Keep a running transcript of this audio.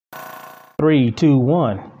3, 2,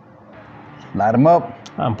 1. Light them up.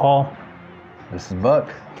 I'm Paul. This is Buck.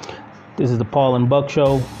 This is the Paul and Buck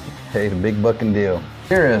Show. Hey, the big bucking deal.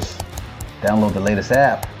 Hear us. Download the latest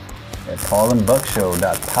app at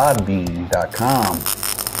paulandbuckshow.podbean.com. Hey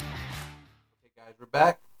guys, we're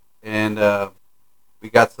back, and we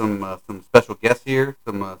got some special guests here,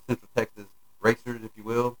 some Central Texas racers, if you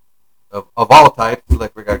will, of all types.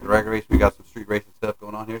 Like we got drag racing, we got some street racing stuff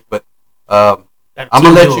going on here. But I'm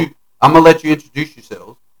gonna let you introduce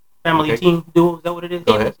yourselves. Family team duo, is that what it is?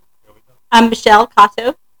 Go ahead. I'm Michelle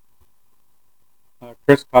Kato.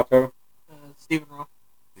 Chris Kato. Stephen Roth.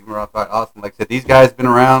 Stephen Roth, all right, awesome. Like I said, these guys been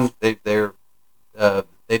around. They did a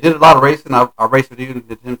lot of racing. I raced with you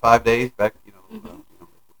in 5 days back.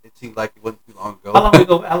 It seemed like it wasn't too long ago. How long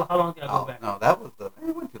did I go back? No, that was it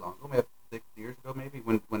wasn't too long ago. Maybe 6 years ago, maybe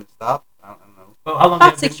when it stopped. I don't know. Well, how long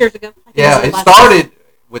About 6 years ago. Yeah, it started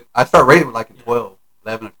with. I started racing with like 11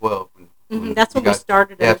 or 12. When that's when we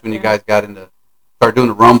started. Yeah, that's when you guys started doing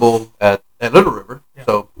the rumble at Little River. Yeah.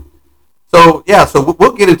 So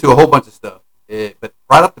we'll get into a whole bunch of stuff. But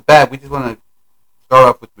right off the bat, we just want to start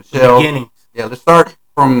off with Michelle. The beginnings. Yeah, let's start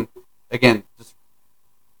from again. Just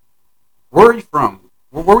where are you from?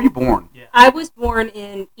 Where were you born? Yeah. I was born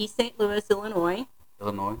in East St. Louis, Illinois.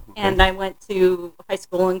 Illinois. Okay. And I went to high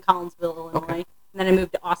school in Collinsville, Illinois. Okay. And then I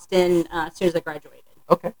moved to Austin as soon as I graduated.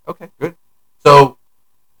 Okay, good. So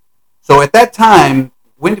at that time,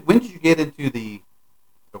 when did you get into the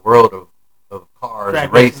world of cars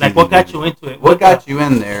and racing? Like, what got you into it? What got you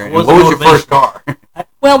in there? And What what was was the your first motivation? car?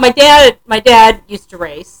 Well, my dad used to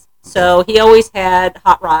race, so he always had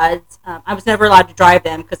hot rods. I was never allowed to drive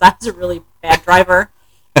them because I was a really bad driver.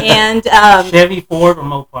 And Chevy, Ford, or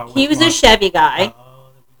Mopar? he was a Chevy guy, there we go.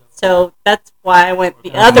 so that's why I went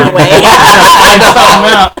the other way.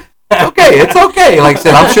 It's okay. Like I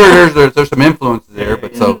said, I'm sure there's some influences there,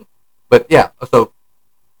 but so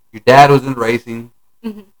your dad was in racing.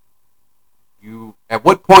 Mhm. You at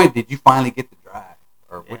what point did you finally get to drive,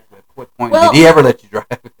 or at what point Well, did he ever let you drive?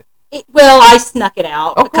 I snuck it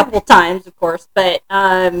out Of a couple of times, of course, but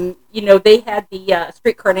they had the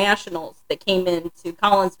streetcar nationals that came into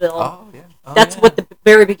Collinsville. Oh yeah, That's what the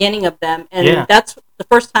very beginning of them, and that's the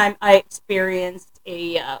first time I experienced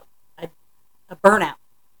a burnout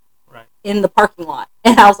in the parking lot,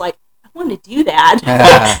 and I was like, I want to do that,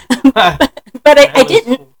 but I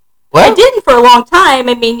didn't. Cool. Well, I didn't for a long time.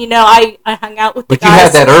 I mean, I hung out with the but you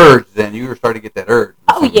guys. had that urge then. You were starting to get that urge.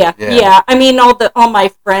 Oh yeah. I mean, all my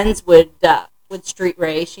friends would street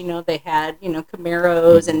race. They had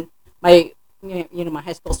Camaros, and my my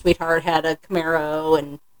high school sweetheart had a Camaro,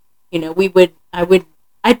 and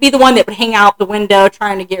I'd be the one that would hang out the window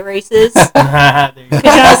trying to get races because I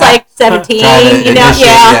was like 17.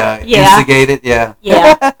 Instigate it, yeah.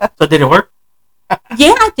 So did it work?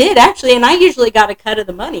 Yeah, I did actually, and I usually got a cut of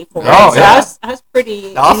the money for it. Oh, So yeah. I was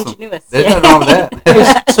pretty Awesome. ingenuous. There's nothing wrong with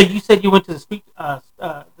that. So you said you went to the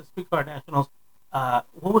streetcar nationals.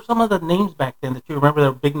 What were some of the names back then that you remember?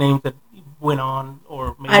 The big names that went on,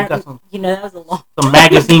 or maybe you got some. That was a long. Some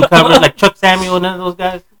magazine covers like Chuck Samuel and none of those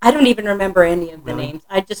guys. I don't even remember any of the names.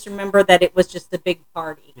 I just remember that it was just a big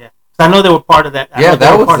party. Yeah, so I know they were part of that.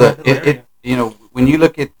 That was when you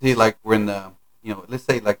look at we're in the let's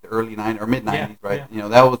say like the early 90s or mid 90s, right? Yeah.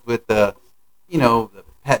 That was with the the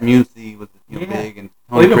Pat Munsey was big, and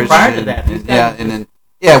Well, even Christian, prior to that, and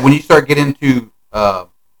when you start getting into the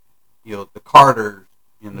Carters,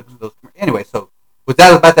 those anyway. So was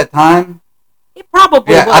that about that time? It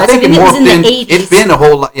probably was. I think it was in the 80s. It's been a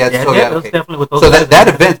whole lot. Yeah, it was definitely with those. So guys. that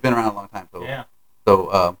event's been around a long time. So yeah.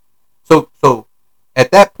 So at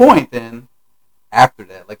that point, then after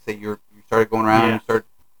that, like say you started going around, you start,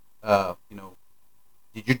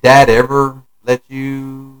 did your dad ever let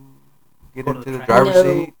you get into the driver's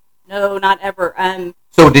seat? No, not ever.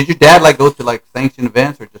 So did your dad go to sanctioned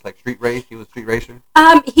events or just street race? He was a street racer.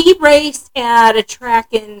 He raced at a track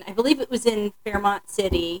I believe it was in Fairmont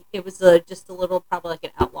City. It was just a little, probably like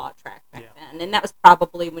an outlaw track back then, and that was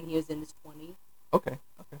probably when he was in his 20s. Okay.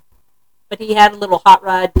 But he had a little hot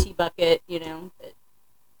rod T-bucket,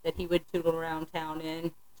 that he would tootle around town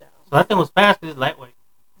in. So that thing was fast because it's lightweight.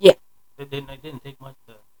 Yeah. It didn't take much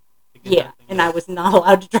to get that thing. And I was not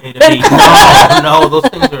allowed to drive it. No, those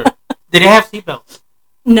things are. Did they have seatbelts?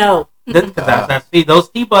 No. Those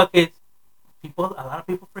T-buckets. A lot of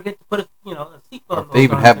people forget to put a seatbelt on. If they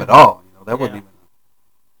even have it at all, that wasn't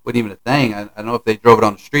even a thing. I know if they drove it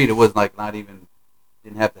on the street, it was didn't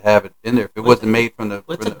have to have it in there if it wasn't made from the.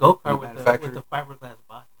 What's a go-kart with manufacturer? the fiberglass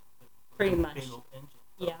body? Pretty much. Big old engine.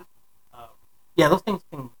 So, Yeah. Those things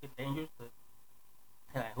can get dangerous, but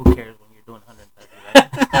who cares when you're doing 130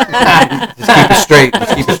 Just keep it straight.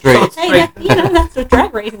 Just keep it straight. Hey, that's what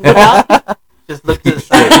drag racing's about. Just look to the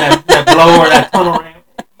side, that blow or that tunnel ramp.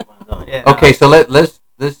 Yeah, okay, so let's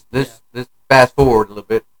fast forward a little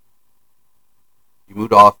bit. You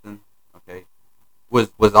moved to Austin. Okay, was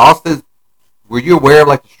Austin? Were you aware of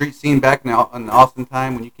like the street scene back in the Austin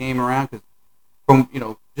time when you came around? Because from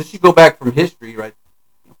just you go back from history, right?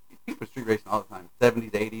 People street racing all the time.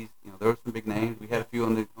 70s, 80s. There were some big names. We had a few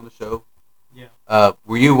on the show. Yeah.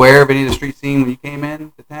 Were you aware of any of the street scene when you came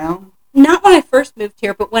in to town? Not when I first moved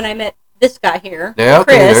here, but when I met this guy here, Yeah,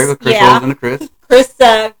 okay, Chris. there you go. Chris Rose and Chris.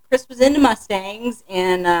 Chris was into Mustangs,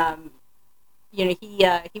 and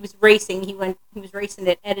he was racing. He was racing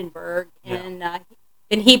at Edinburgh, and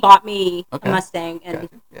he bought me a Mustang, and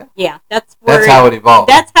gotcha. that's how it evolved.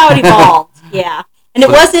 That's how it evolved. Yeah. And it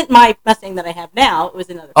wasn't my Mustang that I have now. It was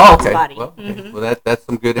another body. Well, well, that's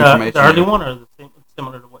some good information. The early one, or the same,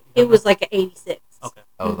 similar to what you have? It was like an '86. Okay.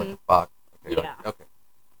 Oh, like a Fox. Okay. Yeah. Okay.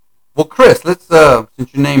 Well, Chris, let's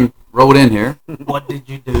since your name rolled in here. What did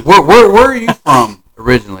you do? Where are you from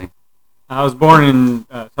originally? I was born in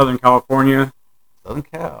Southern California. Southern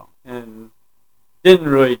Cal. And didn't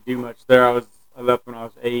really do much there. I left when I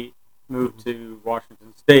was 8, moved to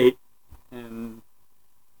Washington State, and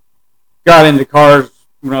got into cars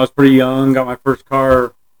when I was pretty young. Got my first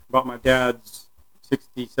car, bought my dad's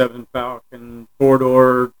 '67 Falcon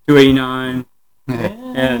 4-door 289,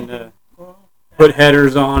 and put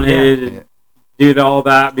headers on it and did all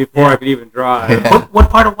that before I could even drive. What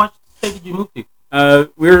part of Washington State did you move to?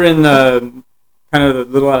 We were in kind of the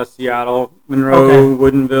little out of Seattle, Monroe,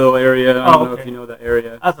 Woodinville area. I don't know if you know that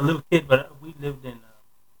area. I was a little kid, but we lived in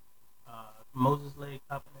Moses Lake,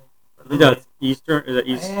 That's Eastern? Is that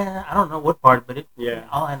East? Yeah, I don't know what part, but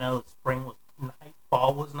all I know is spring was nice,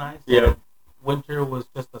 fall was nice. Yeah. Winter was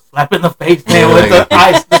just a slap in the face, man, with the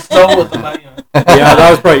ice, the snow was about, Yeah,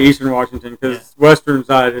 that was probably Eastern Washington, because Western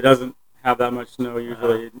side, it doesn't have that much snow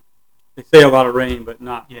usually. They say a lot of rain, but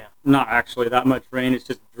not actually that much rain. It's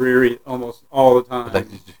just dreary almost all the time.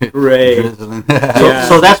 Gray.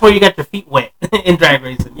 So that's where you got your feet wet in drag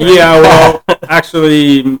racing. Right? Yeah, well,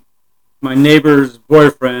 actually, my neighbor's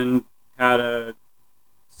boyfriend had a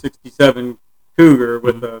 '67 Cougar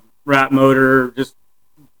with a rat motor, just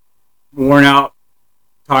worn out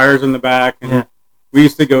tires in the back, and we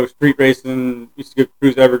used to go street racing. Used to go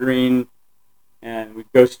cruise Evergreen, and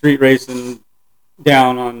we'd go street racing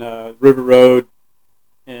down on River Road,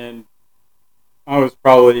 and I guess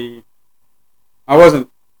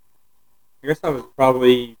I was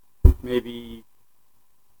probably maybe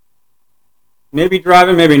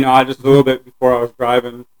driving, maybe not, just a little bit before I was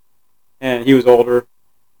driving, and he was older,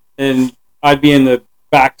 and I'd be in the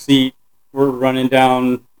back seat. We're running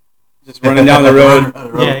down the road.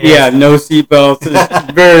 No seatbelts.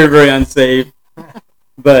 It's very, very unsafe,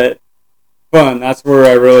 but fun. That's where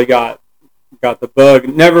I really got the bug.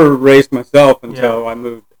 Never raced myself until I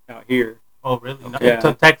moved out here. Oh, really?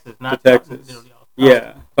 To Texas, not to Texas.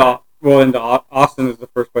 Yeah. Into Austin is the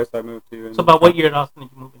first place I moved to. So about what year in Austin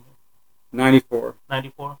did you move in here? 94.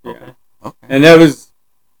 94? Yeah. Okay. And that was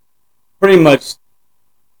pretty much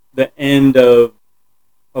the end of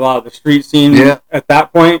a lot of the street scene at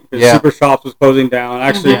that point, because Super Shops was closing down. I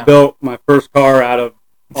actually built my first car out of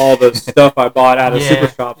all the stuff I bought out of Super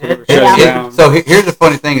Shops that were shutting down. So here's the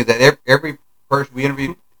funny thing is that every person we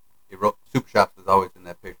interviewed, Super Shops is always in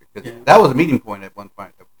that picture, because that was a meeting point at one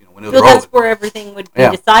point. When it was rolling. That's where everything would be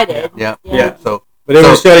decided. Yeah. So, but it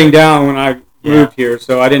was shutting down when I moved here,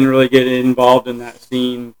 so I didn't really get involved in that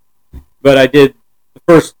scene. But I did. The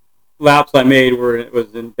first laps I made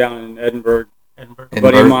down in Edinburgh. A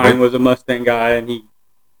buddy of mine was a Mustang guy, and he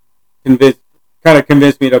convinced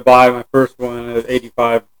me to buy my first one, an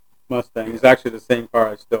 '85 Mustang. It's actually the same car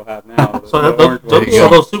I still have now. So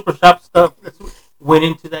those Super Shop stuff went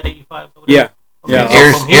into that '85. Yeah. Okay. Yeah.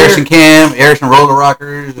 Harrison Cam, Harrison roller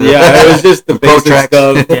rockers. Yeah, it was just the basic stuff.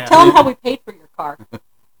 Tell them how we paid for your car.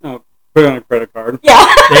 Oh, put it on a credit card.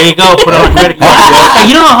 Yeah. There you go. Put it on a credit card. Hey,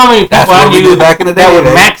 you don't know how many people I knew back in the day that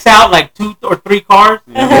would max out like 2 or 3 cars.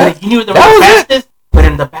 You knew they were the fastest, but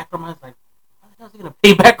in the back of my mind, like, how the hell is he gonna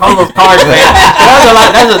pay back all those cars, man?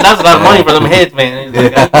 That's a lot of money for them heads, man.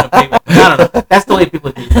 Like, I don't know. That's the way people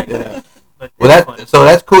do it. So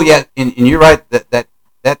that's cool. Yeah, and you're right.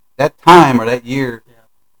 That time or that year,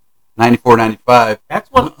 94, 95.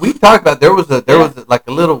 That's what we talked about. There was like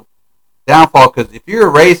a little downfall, because if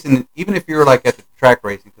you're racing, even if you were like at the track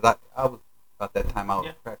racing, because I was about that time I was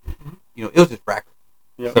at track, it was just bracket.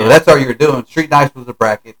 So that's all you were doing. Street Nights was a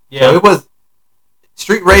bracket. So it was,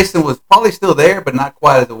 street racing was probably still there, but not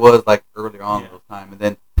quite as it was like earlier on those time. And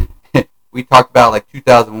then we talked about like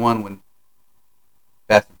 2001 when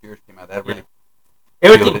Fast and Furious came out. That really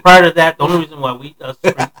everything prior to that. The only reason why we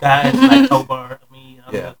street guys like Tobar,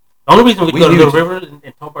 the only reason we go to Little River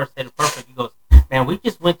and Tobar said it perfect. He goes, man, we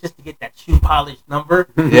just went just to get that shoe polish number.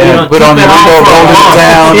 Yeah, put on the window, roll it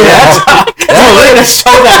down. Let's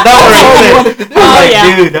show that number.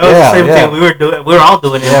 Dude, that was the same thing we were doing. We were all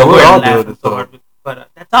doing it. Yeah, we were all doing it. So hard. But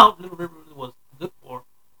that's all Little River was good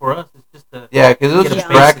for us. It's just because it was just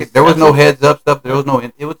bracket. There was no heads up stuff. There was no.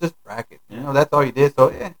 It was just bracket. That's all you did.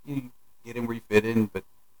 So you get in where you fit in. But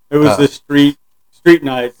it was the street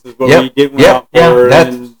nights is what we went out for.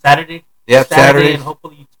 That's Saturday. Yeah, Saturday, and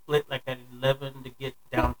hopefully you split like at 11 to get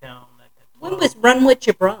downtown. When was Run What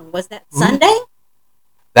You Brung? Was that Sunday?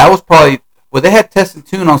 That was probably they had Test and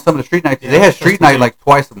Tune on some of the street nights. They had street night like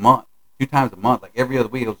twice a month, 2 times a month, like every other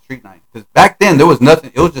week. It was street night because back then there was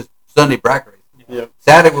nothing. It was just Sunday bracket racing. Yeah.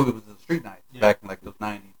 Saturday was the street nights back in like those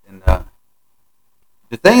 90s. And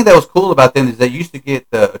the thing that was cool about them is they used to get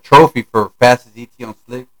a trophy for fastest ET on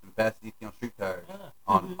slicks and fastest ET on street tires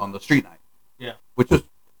on the street night. Yeah, which was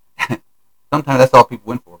sometimes that's all people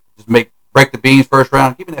went for. Just break the beans first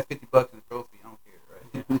round, give me that $50 in the trophy. I don't care,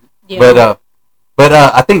 right? Yeah. But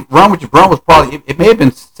I think Run What You Brung was probably it may have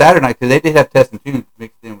been Saturday night because they did have Test and Tunes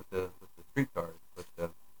mixed in with the street cars.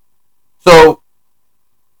 But so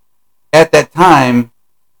at that time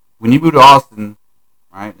when you moved to Austin,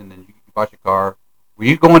 right, and then you bought your car, were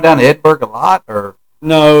you going down to Edinburgh a lot or?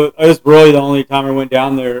 No, it was really the only time I went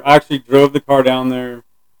down there. I actually drove the car down there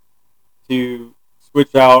to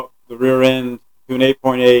switch out the rear end to an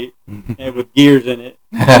 8.8 and with gears in it.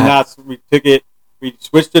 And we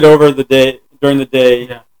switched it over during the day.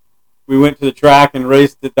 Yeah. We went to the track and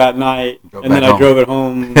raced it that night, and then I drove it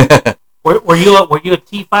home. Were you a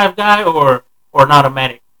T5 guy or an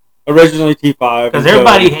automatic? Originally T5. Because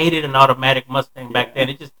everybody hated an automatic Mustang back then.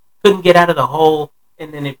 It just couldn't get out of the hole.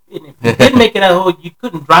 And then if you did make it out of the hole, you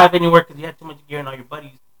couldn't drive anywhere because you had too much gear and all your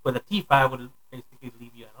buddies. With a T5 would basically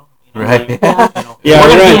leave you at home. Right. We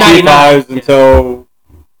ran T5s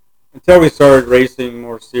until we started racing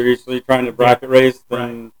more seriously, trying to bracket race.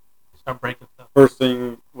 Then start breaking stuff. First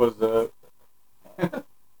thing was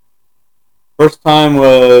first time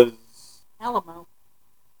was Alamo.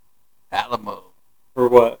 For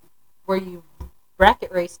what? Where you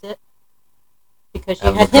bracket raced it because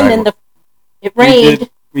you had him in the. It rained.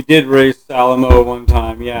 We did race Alamo one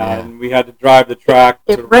time, and we had to drive the track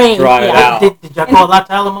to dry it out. Did y'all go a lot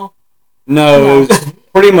to Alamo? No, it was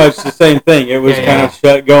pretty much the same thing. It was kind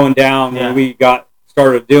of going down when we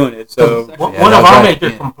started doing it. So one of our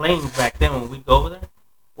major complaints back then when we go over there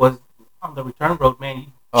was on the return road, man.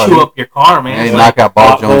 You chew up your car, man. Yeah, you knock out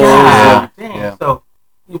ball joints. Yeah. So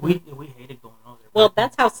we hated going over there. Well,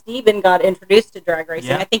 that's how Steven got introduced to drag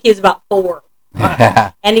racing. I think he was about 4.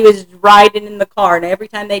 And he was riding in the car, and every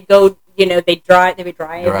time they'd go, they would dry it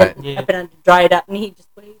up and dry it up, and he just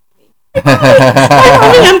waved me.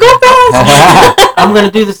 I'm going fast. I'm gonna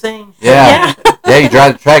do the same. Yeah. You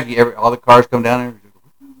drive the track. All the cars come down there.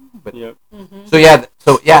 But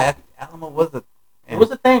Alamo was it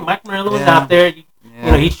was a thing. Mike Murillo was out there. You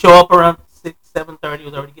know, he'd show up around 7:30. It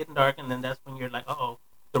was already getting dark, and then that's when you're like,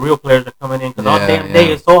 the real players are coming in because all damn day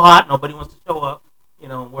is so hot. Nobody wants to show up. We're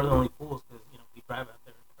the only fools because we drive out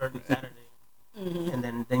there early Saturday, and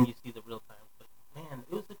then you see the real time. But man,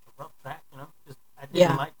 it was such a rough track. I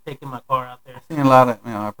didn't like taking my car out there. I've seen a lot of,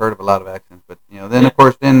 I've heard of a lot of accidents, but then of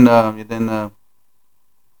course, San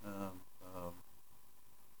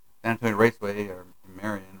Antonio Raceway or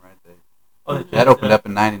Marion, right? That opened up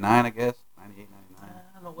in '99, I guess, 98, 99.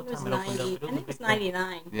 I don't know what time it opened up. I think it was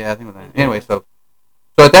 99. Yeah, I think it was 99. Anyway, so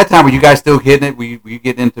at that time, were you guys still hitting it? Were you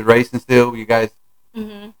getting into racing still? Were you guys?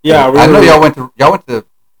 Mm-hmm. Yeah, I know y'all went to.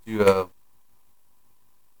 We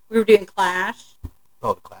were doing Clash.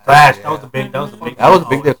 Oh, the Clash. Clash. That was a big. That was a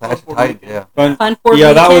big deal. Clash tight. Yeah. Fun Ford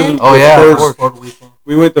weekend. That was. Oh yeah. Ford weekend.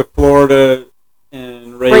 We went to Florida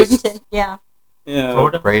and raced. Bradenton. Yeah.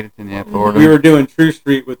 Florida. Bradenton. Florida. We were doing True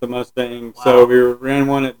Street with the Mustang, so we ran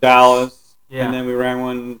one at Dallas, and then we ran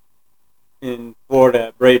one in Florida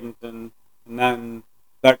at Bradenton, and then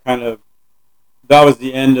that was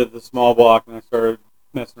the end of the small block, and I started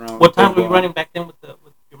messing around. What time were you running back then with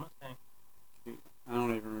your Mustang? I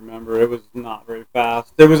don't even remember. It was not very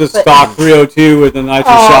fast. It was a stock 302 with a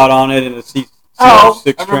nitro shot on it and a C6 I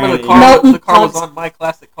remember the car was on my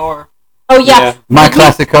classic car. Oh yeah, my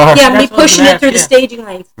classic car. Yeah, me pushing it through the staging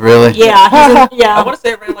lanes. Really? Yeah, yeah. I want to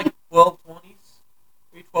say it ran like 1220s,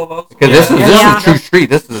 312. Because this is a true street.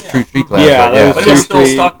 This is a true street class. Yeah, but it was still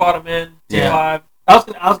stock bottom end. T5. I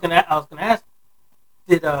was gonna ask.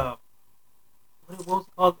 Did what was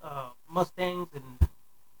it called? Mustangs and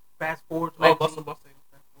Fast Fords. Oh, Mustangs.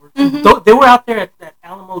 Mm-hmm. They were out there at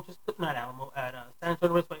Alamo, at San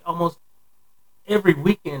Antonio Raceway almost every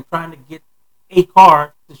weekend trying to get a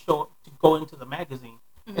car to go into the magazine.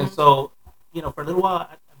 Mm-hmm. And so, for a little while,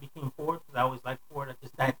 I became Ford because I always liked Ford.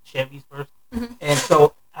 I had Chevys first. Mm-hmm. And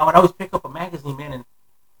so I would always pick up a magazine, man, and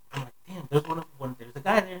I'm like, damn, there's a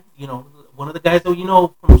guy there, one of the guys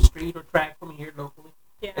that from street or track from here locally.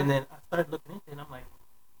 Yeah. And then I started looking into it, and I'm like,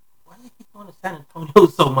 why do they keep going to San Antonio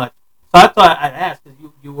so much? So I thought I'd ask because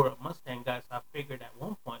you were a Mustang guy, so I figured at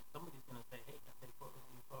one point somebody's gonna say, "Hey, I take photos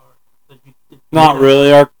of your car." So not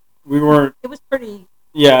really. We weren't. It was pretty.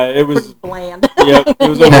 Yeah, it was pretty bland. Yep, it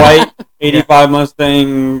was a white '85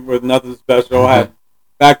 Mustang with nothing special.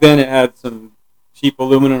 Back then it had some cheap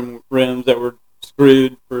aluminum rims that were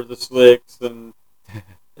screwed for the slicks, and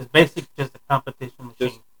it's basically just a competition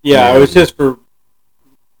machine. It was just for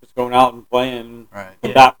going out and playing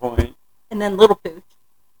at that point. And then Little Pooch.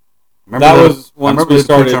 That was once we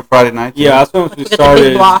started on Friday nights. Yeah, that's once we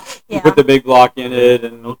started. We put the big block in it,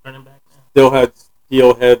 and no turning back. Still had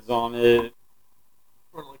steel heads on it.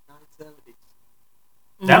 For like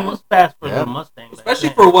 970s. That was fast for the Mustang, especially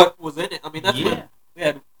for what was in it. I mean, that's when we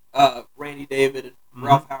had Randy David and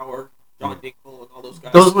Ralph Howard, John Dinkle, and all those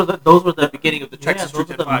guys. Those were the beginning of the Texas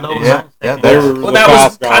 210 5. That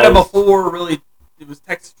was kind of before really. It was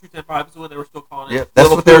Texas 210 is when they were still calling it. Yeah, that's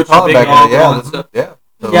what they were calling back then. Yeah.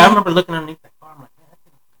 So, I remember looking underneath that car. I'm like,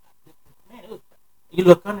 man, you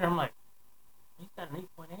look under. I'm like, he's got an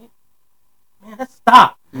 8.8. Man, that's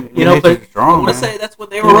stop. But strong, I want to say that's when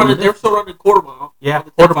they were running. They were still running quarter mile. Yeah,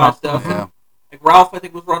 quarter mile stuff. Yeah. Like Ralph, I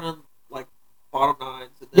think was running like bottom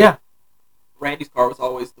nines. And then Randy's car was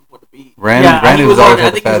always the one to beat. Randy was always.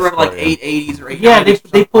 I think he was running like 880s or 890s. Yeah,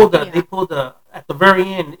 they pulled the at the very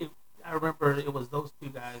end. I remember it was those two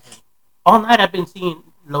guys, and all night I've been seeing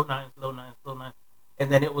low nines,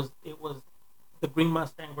 and then it was the green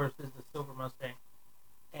Mustang versus the silver Mustang,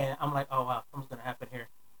 and I'm like, oh wow, something's gonna happen here,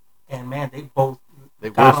 and man, they both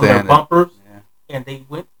got on their bumpers, and they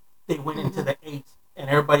went into the eights, and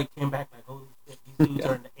everybody came back like, holy shit, these dudes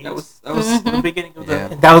are in the eights. That was the beginning of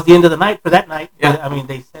the. And that was the end of the night for that night. Yeah. But, I mean,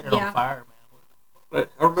 they set it on fire, man.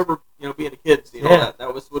 But I remember, being a kid, seeing all that.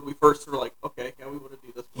 That was when we first were like, okay, we want to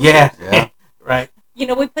do this. Yeah. Right.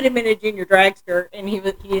 We put him in a junior dragster, and he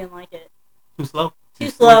didn't like it. Too slow.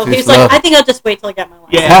 He's like, I think I'll just wait till I get my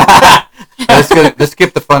license. Yeah. Let's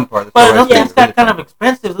skip the fun part. But it's got kind of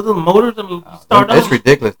expensive. The little motors, I mean, you start It's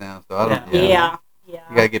ridiculous now, so I don't. Yeah. You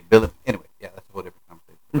gotta get billet. Anyway, that's a whole different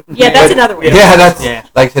conversation. Yeah, that's another way. Yeah, that's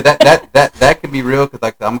like I said, that can be real because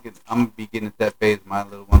like I'm gonna be getting into that phase of my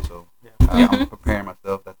little one, so I'm preparing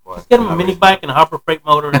myself. That's why. Just get him a mini bike and a Hopper freight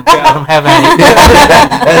motor and let him have at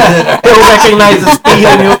it. He'll recognize the speed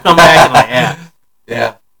and he'll come back and like,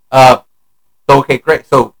 yeah. So okay, great.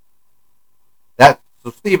 So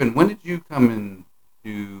Steven, when did you come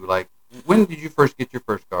into when did you first get your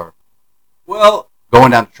first car? Well,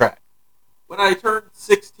 going down the track. When I turned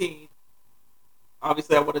 16,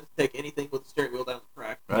 obviously I wanted to take anything with a steering wheel down the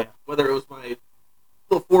track. Right. Whether it was my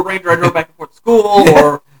little Ford Ranger I drove back and forth to school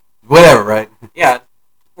or whatever, right? Yeah.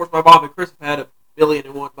 Of course, my mom and Chris have had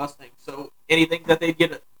 1,000,001 Mustangs, so anything that they'd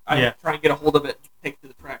get, I'd try and get a hold of it and take it to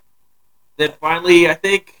the track. Then finally, I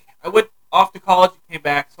think I went off to college and came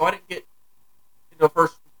back, so I didn't get into a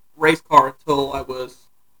first race car until I was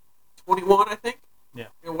 21, I think. Yeah.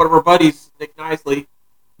 And one of our buddies, Nick Nisley,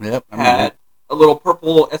 had a little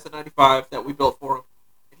purple SN95 that we built for him.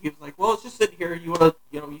 And he was like, well, it's just sitting here. You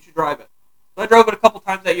should drive it. So I drove it a couple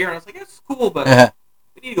times that year, and I was like, it's cool, but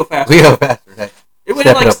we need to go faster. We go faster, right? It went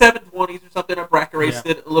in like 720s or something. I bracket raced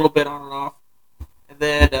it a little bit on and off. And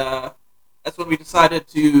then that's when we decided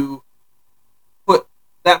to put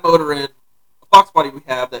that motor in a Fox body we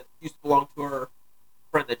have that used to belong to our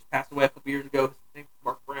friend that passed away a couple years ago. His name was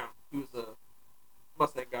Mark Brown. He was a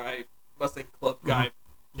Mustang Club guy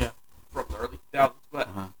from the early 2000s. But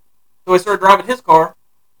so I started driving his car.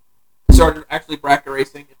 Started actually bracket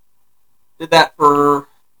racing. And did that for,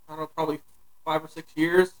 I don't know, probably 5 or 6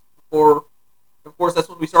 years before. Of course, that's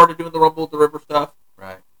when we started doing the Rumble the River stuff.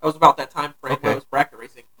 Right. That was about that time frame when I was bracket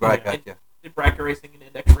racing. Right, gotcha. Did bracket racing and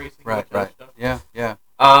index racing. Right. Stuff. Yeah.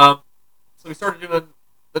 So we started doing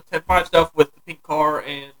the 10.5 stuff with the pink car,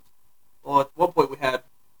 and at one point we had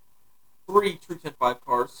 3 true 10.5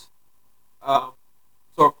 cars.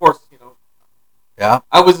 So of course,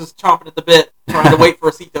 I was just chomping at the bit, trying to wait for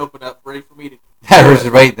a seat to open up, ready for me to. That was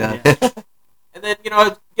right then. And then I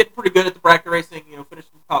was getting pretty good at the bracket racing.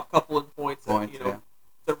 Finishing the top couple in points.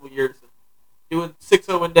 Several years. Doing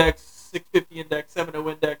 6.0 index, 650 index,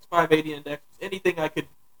 7.0 index, 580 index, anything I could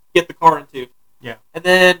get the car into. Yeah. And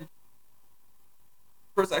then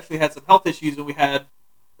Chris actually had some health issues, and we had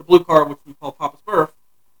the blue car, which we call Papa Smurf,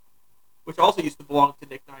 which also used to belong to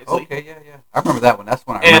Nick Knisley. Okay, yeah. I remember that one. That's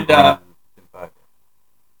when I remember. And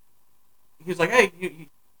he was like, "Hey, you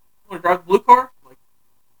want to drive the blue car?" I'm like,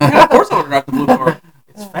 "Yeah, of course I want to drive the blue car."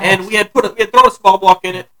 It's fast. And we had thrown a small block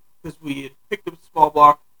in it because we had picked up a small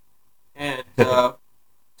block and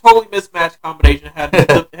totally mismatched combination. It had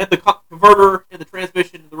the converter and the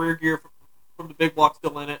transmission and the rear gear from the big block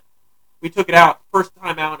still in it. We took it out. First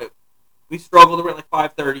time out, we struggled. We were like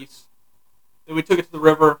 530s. Then we took it to the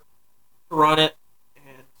river to run it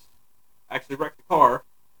and actually wrecked the car.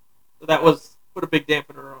 So that put a big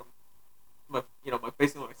dampener on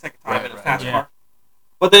basically my second time in a fast car.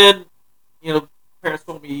 But then, parents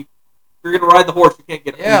told me, "You're gonna ride the horse. You can't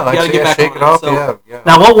get it. Yeah, you gotta get back shake on it off. So, yeah.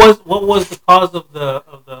 Now, what was the cause of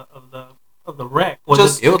the wreck? It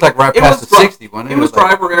was like right past the 60 one. It was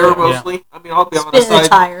driver error mostly. Yeah. I mean, I'll be honest. Spin a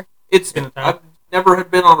tire. I've never had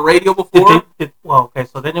been on a radio before.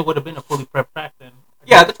 So then it would have been a fully prepped track then.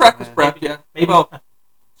 Yeah, the track was prepped. Yeah, maybe. Well,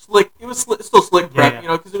 slick. It was still slick prep.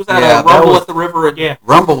 Yeah. Because it was at a Rumble at the river. And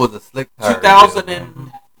Rumble was a slick tire. 2000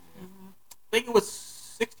 and I think it was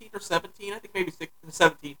 16 or 17. I think maybe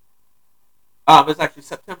 17. It was actually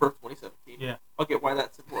September of 2017. Yeah. I'll get why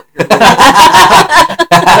that's important here.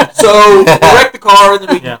 So we wreck the car, and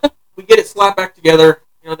then we get it slapped back together.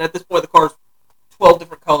 At this point the car's 12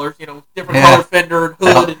 different colors. Different color fender and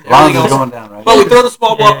hood and everything else. Going down, right? But we throw the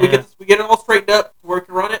small block. We get it all straightened up to where we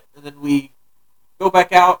can run it, and then we go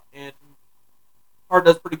back out, and the car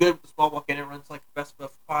does pretty good with the small block in it. Runs like best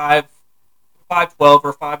of 512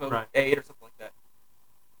 or 508 or something like that.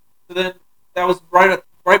 So then that was right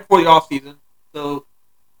before the off season. So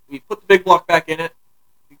we put the big block back in it.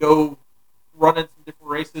 We go run in some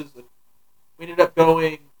different races, and we ended up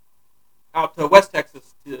going out to West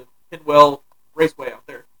Texas to Pinwell Raceway out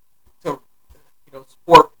there to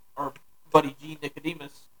support our buddy Gene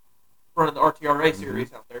Nicodemus running the RTRA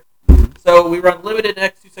series out there. So we run limited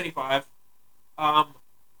X275.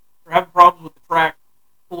 We're having problems with the track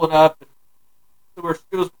pulling up, and so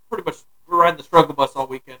it was pretty much we were riding the struggle bus all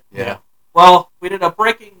weekend. Yeah. Well, we ended up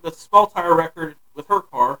breaking the small tire record with her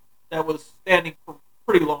car that was standing for a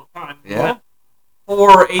pretty long time. Yeah.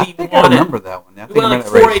 481. I think I remember that one. We went like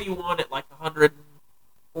 481 at like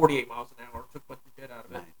 148 miles an hour. Took what we did out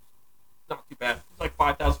of it. Not too bad. It's like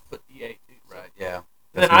 5,000 foot DA too. So. Right. Yeah.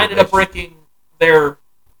 And then I ended up breaking their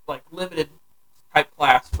like limited type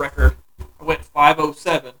class record. I went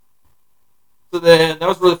 507. So then that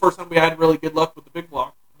was really the first time we had really good luck with the big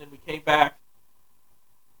block. And then we came back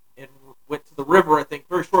and went to the river, I think,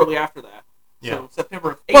 very shortly after that. Yeah. So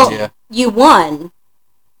September of 18. Well, you won.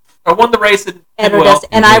 I won the race in and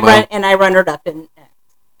I runnered up in.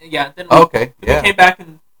 Yeah. Then we came back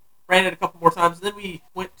and ran it a couple more times. And then we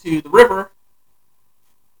went to the river,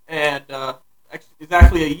 and actually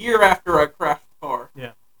exactly a year after I crashed the car.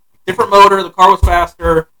 Yeah. Different motor. The car was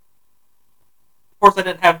faster. Of course, I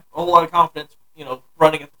didn't have a whole lot of confidence,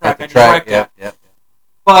 running at the track. At the track, yeah.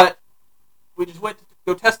 But we just went to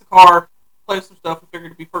go test the car, play some stuff. We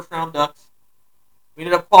figured it'd be first round ducks. We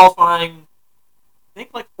ended up qualifying, I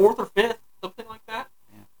think, like 4th or 5th, something like that.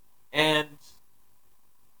 Yeah. And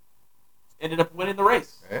ended up winning the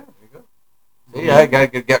race. Yeah, there you go. So, yeah,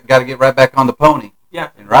 got to get right back on the pony. Yeah.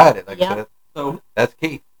 And ride it, like I said. So that's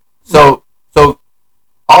key. So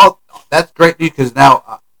all that's great news because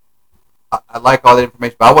now I like all that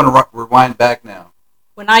information, but I want to rewind back now.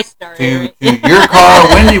 When I started. To your car.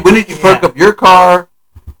 When did you perk up your car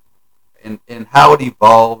and how it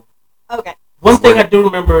evolved? Okay. One thing I do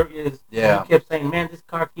remember is you kept saying, "Man, this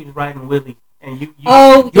car keeps riding Willie," and you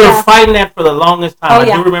were fighting that for the longest time.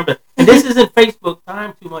 I do remember. And this isn't Facebook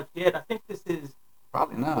time too much yet. I think this is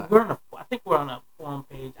probably not. I think we're on a forum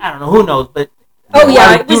page. I don't know. Who knows? But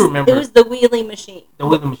it was the wheelie machine. The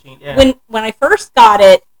wheelie machine. Yeah. When I first got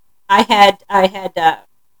it, I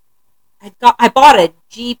bought a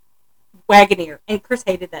Jeep Wagoneer, and Chris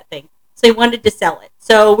hated that thing, so he wanted to sell it.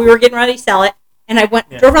 So we were getting ready to sell it. And I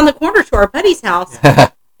drove around the corner to our buddy's house,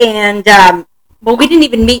 and we didn't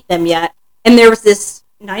even meet them yet. And there was this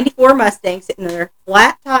 '94 Mustang sitting there,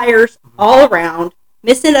 flat tires all around,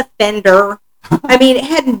 missing a fender. I mean, it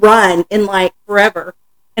hadn't run in like forever.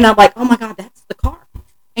 And I'm like, "Oh my God, that's the car!"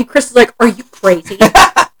 And Chris is like, "Are you crazy?"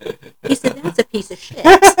 He said, "That's a piece of shit."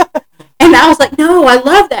 And I was like, "No, I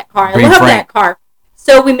love that car. I love that car."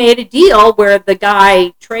 So we made a deal where the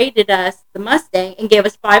guy traded us the Mustang and gave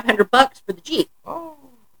us $500 for the Jeep. Oh.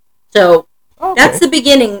 So that's the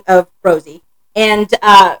beginning of Rosie, and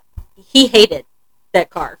he hated that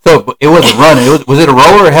car. So it wasn't running. Was it a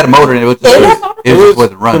roller or it had a motor? And it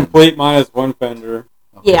wasn't running. Complete minus one fender.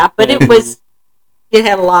 Okay. Yeah, but it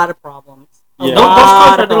had a lot of problems. Those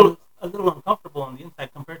cars are a little uncomfortable on the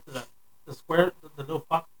inside compared to the square, the little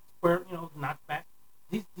fox square, knockback.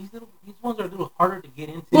 These ones are a little harder to get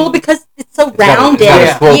into. Well, because it's so It's got a- rounded.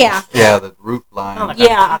 it's got a Yeah. Yeah, the roof line. Kind of like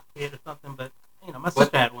Yeah. a cockpit or something, but my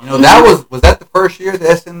sister had one. That was that the first year of the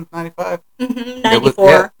SN95?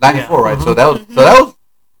 94. 94, right? Mhm. So that was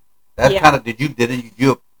that kind of did you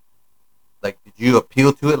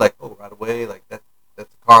appeal to it like right away, like that's the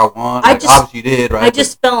car I want? Obviously you did, right? I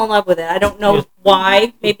just fell in love with it. I don't know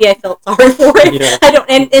why. Maybe I felt sorry for it. Yeah. I don't.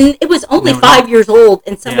 And it was only 5 years old,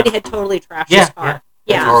 and somebody had totally trashed his car.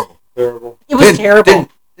 That's horrible. Terrible. It was terrible.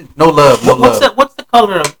 No love. What's the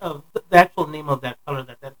color of the actual name of that color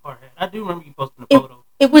that car had? I do remember you posting a photo.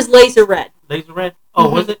 It was laser red. Laser red? Oh,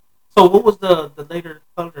 was it? So what was the later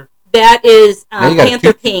color? That is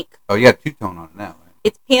Panther Pink. Oh, you got two-tone on it now, right?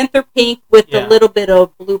 It's Panther Pink with a little bit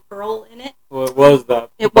of blue pearl in it. Well, it was that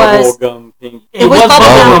It was bubblegum pink. It was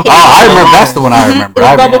bubblegum pink. Oh, I remember. That's the one I remember. It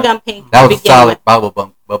was bubblegum pink. That was a solid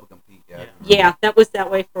bubblegum pink. Yeah. Yeah, that was that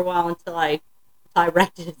way for a while until I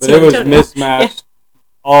wrecked it. But it was mismatched.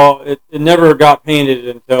 It never got painted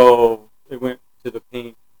until it went to the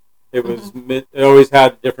paint. It was it always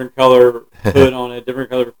had a different color hood on it, different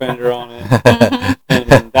color fender on it,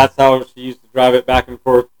 and that's how she used to drive it back and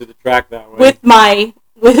forth to the track that way. With my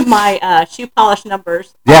shoe polish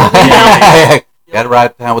numbers. Yeah. Got to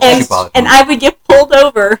ride down with the shoe polish. And I would get pulled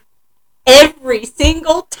over every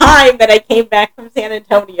single time that I came back from San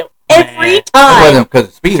Antonio. Every time. It wasn't because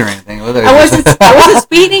of speed or anything. I wasn't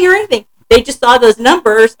speeding or anything. They just saw those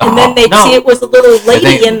numbers, and then they'd see it was a little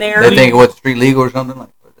lady in there. They think it was street legal or something like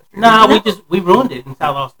that. No, we ruined it in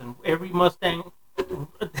South Austin. Every Mustang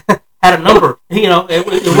had a number. It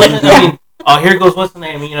wasn't. I mean, here goes what's the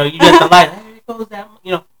name? You got the light. Here goes that.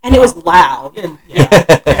 And it was loud. You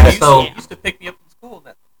used to pick me up from school.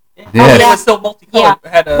 It was still multicolored. It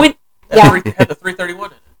had had the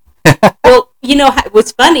 331 in it. Well, it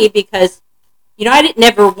was funny because I didn't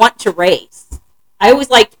never want to race. I always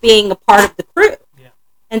liked being a part of the crew. Yeah.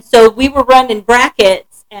 And so we were running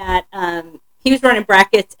brackets at. He was running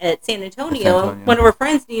brackets at San Antonio. And one of our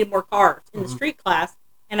friends needed more cars in the street class,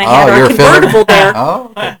 and I had our convertible there.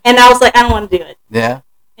 Oh, okay. And I was like, I don't want to do it. Yeah.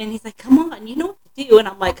 And he's like, come on, you know what to do. And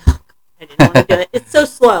I'm like, oh, I didn't want to do it. It's so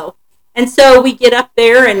slow. And so we get up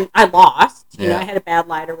there, and I lost. I had a bad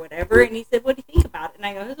light or whatever. And he said, what do you think about it? And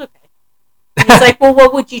I go, it's okay. And he's like, well,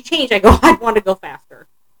 what would you change? I go, I'd want to go faster.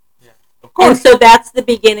 Yeah, of course. And so that's the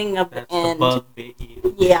beginning of the end. The bug bit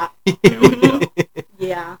you. Yeah.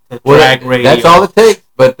 Yeah. That's all it takes.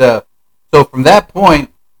 But so from that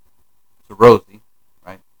point, to Rosie,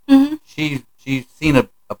 right? Mm-hmm. She's seen a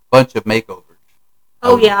bunch of makeovers.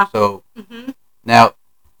 Oh yeah. So now,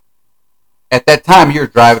 at that time, you're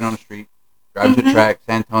driving on the street, driving to the track,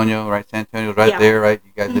 San Antonio, right? San Antonio's right there, right?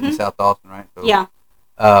 You guys live in South Austin, right? So, yeah.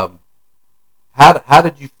 How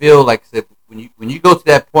did you feel like when you go to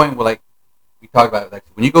that point where like we talked about like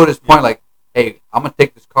when you go to this point like, hey, I'm gonna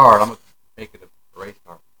take this car, I'm gonna make it a race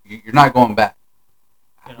car. You're not going back.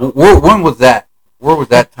 When was that? Where was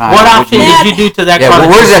that time? What option did you do to that car?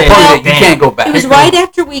 Where's that point that you can't go back? It was right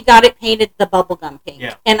after we got it painted the bubblegum pink.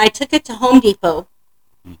 Yeah. And I took it to Home Depot,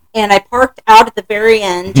 and I parked out at the very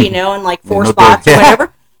end, in like 4 spots or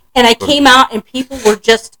whatever. And I came out, and people were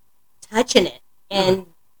just touching it and,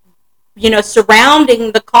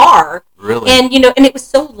 surrounding the car. Really? And, and it was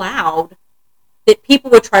so loud that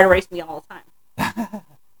people would try to race me all the time.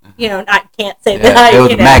 I can't say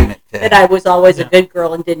that that I was always a good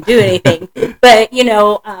girl and didn't do anything. But,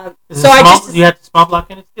 so you had the small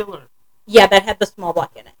block in it still? Or? Yeah, that had the small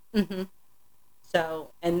block in it. Mm-hmm.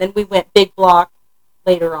 So, and then we went big block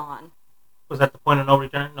later on. Was that the point of no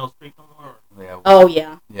return, no street no more? Yeah. Oh,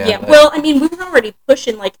 yeah. Yeah. Well, I mean, we were already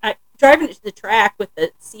pushing, driving it to the track with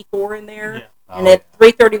the C4 in there. Yeah. And at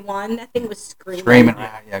 331, that thing was screaming. Going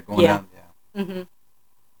down. Yeah. Mm-hmm.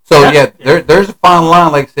 So there's a fine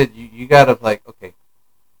line. Like I said, you gotta okay,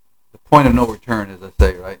 the point of no return, as I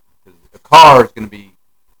say, right? Because the car is gonna be.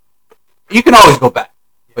 You can always go back,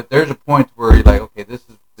 but there's a point where you're like, okay, this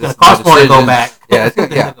is cost more to go back. Yeah, it's gonna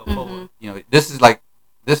go forward. This is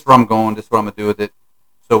this is where I'm going. This is what I'm gonna do with it.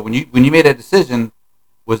 So when you made that decision,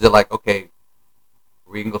 was it like, okay,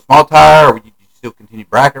 we can go small tire, or you still continue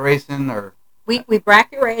bracket racing, or we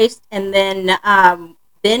bracket raced, and then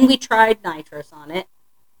we tried nitrous on it.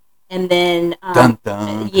 And then, dun,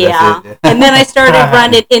 dun, yeah. And then I started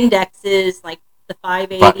running indexes like the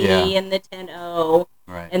 580 and the 10.0.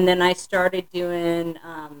 Right. And then I started doing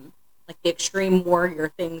the Extreme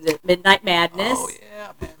Warrior things at Midnight Madness. Oh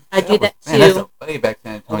yeah, man. I do that too. Man, that's a way back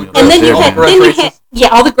San Antonio. And then you had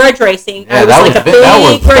all the grudge racing. Yeah, I was a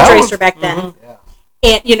big grudge racer back then. Mm-hmm.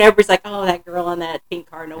 Yeah. And everybody's like, oh, that girl in that pink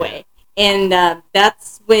car, no way. And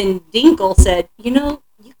that's when Dingle said, you know,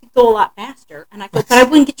 you could go a lot faster. And I go, but I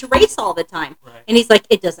wouldn't get to race all the time. Right. And he's like,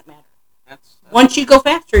 it doesn't matter. Once you go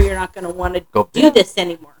faster, you're not going to want to do this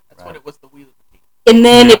anymore. That's when it was the wheelie machine. And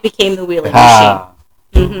then it became the wheelie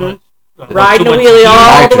machine. Riding the wheelie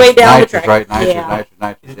all the way down the track. Right,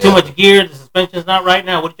 nitrous. Too much gear. The suspension's not right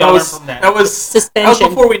now. What did y'all learn from that? That was suspension. That was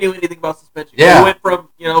before we knew anything about suspension. Yeah. We went from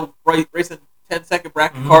racing 10-second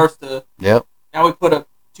bracket cars to now we put a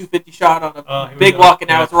 250 shot on a big block, and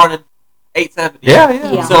now it's running 870.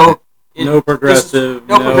 Yeah. So. No progressive.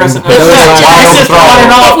 No progressive. It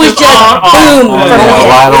was just boom.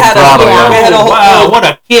 Wow, what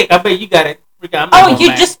a kick. I bet you got it. You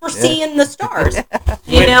just were seeing the stars.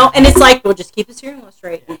 You know? And it's like, we'll just keep the steering wheel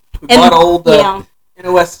straight. We bought old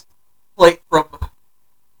NOS plate from...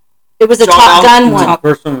 It was a Top Gun one.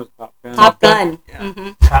 First one was Top Gun. Top Gun.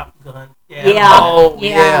 Yeah. Top Gun. Yeah. Oh,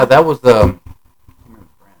 yeah. That was the...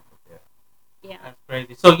 Yeah. That's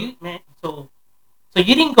crazy. So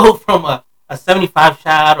you didn't go from a 75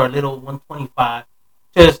 shot or a little 125.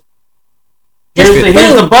 Just here's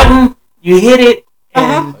the button. You hit it.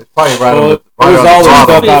 And it's probably right on the. It was all the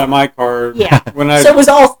stuff out of my car. Yeah. So it was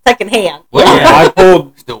all second hand. I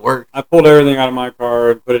pulled. Still works. I pulled everything out of my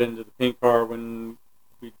car and put it into the pink car when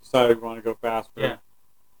we decided we wanted to go faster. Yeah.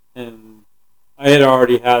 And I had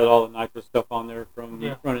already had all the nitro stuff on there from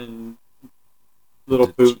running Little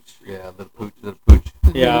Pooch. Yeah, Little Pooch.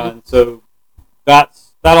 Yeah, and so all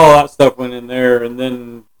that stuff went in there, and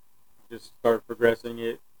then just started progressing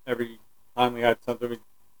it. Every time we had something,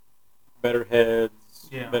 better heads,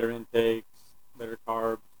 better intakes, better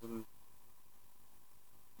carbs. And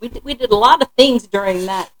we did a lot of things during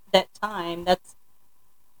that time. That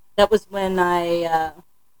was when I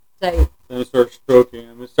then we started stroking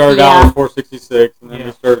them. We started out with 466, and then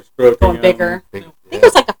we started stroking going them. bigger. I think it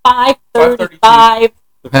was like a 535.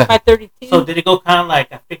 532. So did it go kind of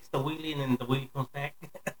like I fixed the wheelie and then the wheelie comes back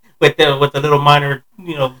with the little minor,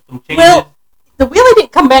 some changes? Well, the wheelie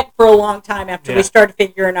didn't come back for a long time after we started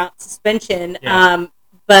figuring out suspension. Yeah.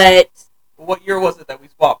 But what year was it that we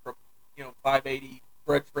swapped from 580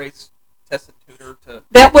 bridge race test and tuner to?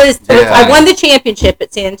 That was I won the championship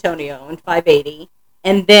at San Antonio in 580,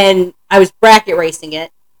 and then I was bracket racing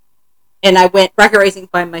it, and I went bracket racing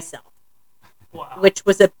by myself. Wow. Which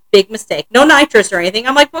was a big mistake. No nitrous or anything.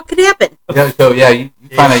 I'm like, what could happen? So you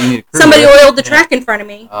find out you need a crew. Somebody oiled the track in front of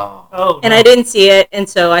me, and I didn't see it, and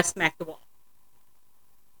so I smacked the wall.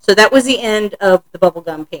 So that was the end of the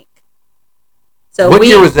bubblegum pink. So what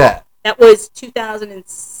year was that? That was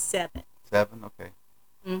 2007. 7, okay.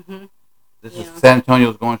 Mm-hmm. This is San Antonio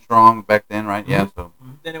was going strong back then, right? Mm-hmm. Yeah. So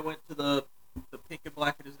then it went to the pink and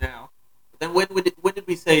black it is now. But then when did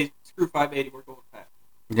we say screw 580? We're going fast.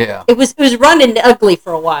 Yeah. It was running ugly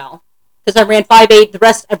for a while because I ran 580. The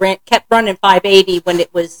rest kept running 580 when I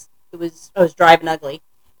was driving ugly,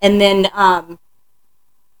 and then I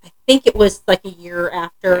think it was like a year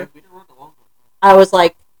after. Yeah, we didn't run the long one. I was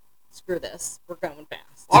like, screw this, we're going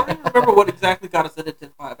fast. Well, I don't even remember what exactly got us into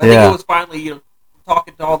 10.5. I think it was finally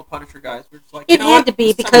talking to all the Punisher guys. We're just like, it had to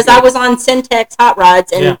be because I was on Syntex hot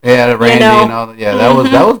rods and the Randy and all that. Yeah,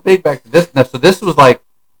 that was big back then. So this was like,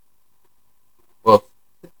 well,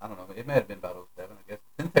 I don't know. It may have been about 07, I guess.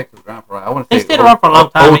 Syntex was around for I want to say they stayed around for a long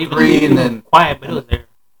time. 03 and then quiet, but it was there.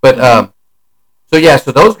 But so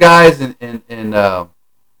those guys and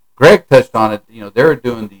Greg touched on it. They were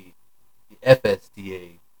doing the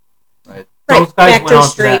FSTA, right? Those guys went on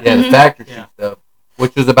to that. Yeah, the factory sheet stuff,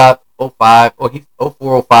 which was about 05,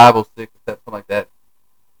 04, 05, 06, something like that.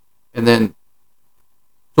 And then,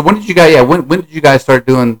 so when did you guys? Yeah, when did you guys start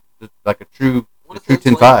doing like a true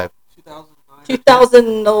 10.5?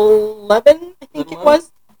 2011, I think it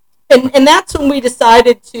was, and that's when we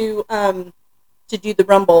decided to do the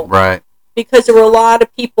Rumble, right? Because there were a lot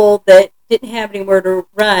of people that didn't have anywhere to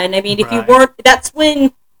run. I mean, if you weren't, that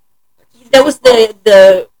was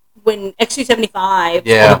the when X275,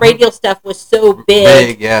 the radial stuff was so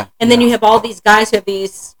big, and then you have all these guys who have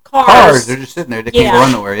these cars. They're just sitting there, they can't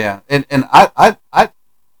run nowhere, and I a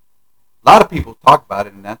lot of people talk about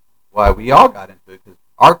it, and that's why we all got into it, because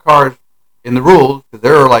our cars in the rules, because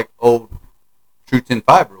they're like old true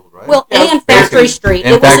 10.5 rules, right? Well, and Factory Street,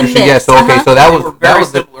 and it was a mix. Yeah, so okay, so that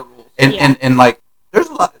was similar rules, and like there's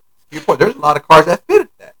a lot. To your point, there's a lot of cars that fitted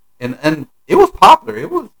that, and it was popular. It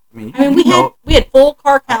was. I mean, we had full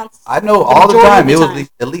car counts. I know all the time. It was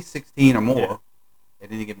at least 16 or more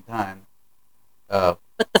at any given time. But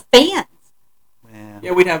the fans. Man.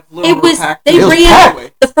 Yeah, we'd have little packed. They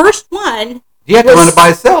ran the first one. You had to run it by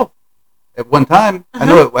itself at one time. I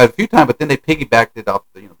know it a few times, but then they piggybacked it off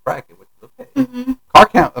the bracket, which is okay. Car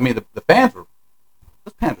count. I mean, the fans were.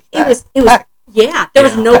 Let's It was. Yeah, there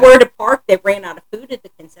was nowhere to park. They ran out of food at the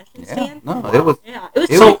concession stand. No, it was. Yeah, it was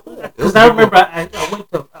so cool. because I remember I went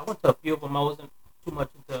to a few of them. I wasn't too much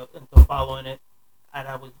into following it, and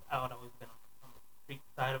I was out. I was on the street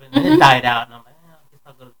side of it, and it died out. And I'm like, I guess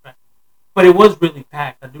I'll go to the track. But it was really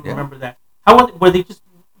packed. I do remember that. How were they just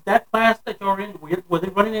that class that you're in? Were they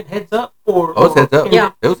running it heads up or? Oh, it was heads up.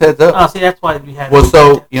 Yeah, it was heads up. Oh, see, that's why we had. Well,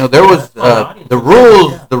 so there was the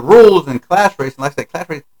rules. Yeah. The rules in class racing, like I said, class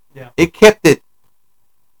racing. Yeah. It kept it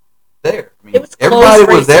there. I mean, everybody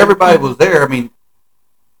was there. Everybody was there. I mean,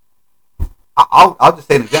 I'll just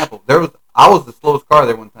say an example. I was the slowest car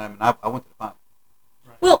there one time, and I went to the final.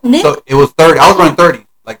 Right. Well, Nick. So it was 30. I was running 30,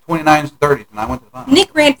 like 29s and 30s, and I went to the final.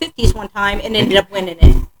 Nick ran 50s one time and ended up winning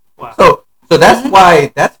it. Wow. So that's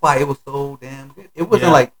why it was so damn good. It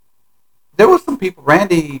wasn't like there was some people.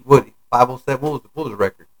 Randy, 507. What was the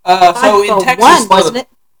record? So in Texas, wasn't it?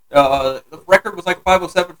 The record was like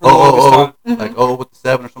 507 for the longest time. Like with the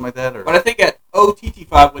 7 or something like that. Or? But I think at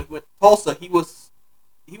OTT5 when he went to Tulsa, he was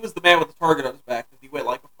the man with the target on his back because he went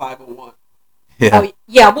like a 501. Yeah. Oh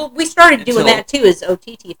yeah. Well, we started doing that too as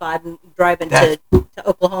OTT5 and driving to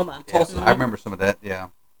Oklahoma. Yeah, so I remember some of that. Yeah.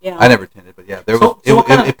 Yeah. I never attended, but yeah, there was.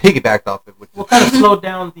 It piggybacked off it. What kind of slowed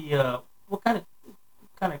down the? What kind of?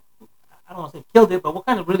 I don't want to say killed it, but what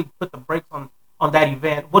kind of really put the brakes on that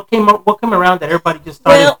event? What came around that everybody just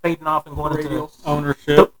started fading off and going into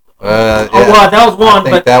ownership? Well, that was one.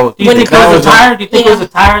 But do you think it was a tire? Do you think it was a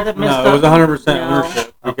tire that messed up? No, it was 100%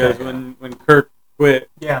 ownership because when Kurt quit,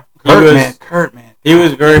 Kurt, man, he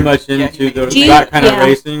was very much into that kind of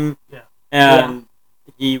racing, and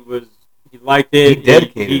he liked it. He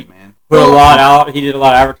dedicated, man. Put a lot out. He did a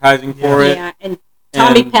lot of advertising for it. Yeah, and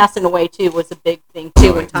Tommy passing away too was a big thing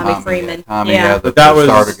too. And Tommy Freeman. But that was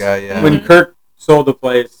starter guy. Yeah. When Kurt sold the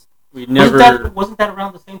place, we never. Wasn't that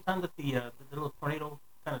around the same time that the little tornado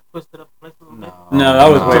kind of twisted up the place a little bit? No, that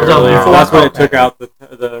was way earlier. That's when it took out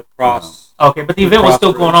the cross. Okay, but the event was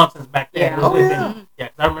still going on since back then. Yeah,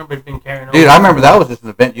 because I remember it being carrying over. Dude, I remember that was just an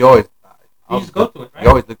event you always. You just go to it, right? You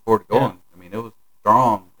always look forward to going. I mean, it was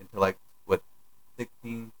strong until like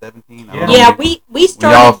 16, 17. We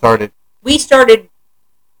started. We started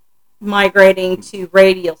migrating to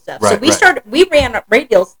radial stuff. So we ran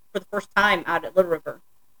radials for the first time out at Little River.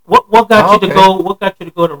 What got you to go? What got you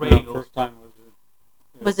to go to radials? No, first time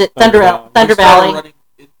was it Thunder Valley? Running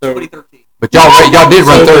in 2013. But y'all did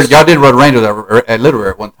run third. Y'all did run radios at Little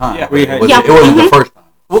River at one time. Yeah, it wasn't the first time.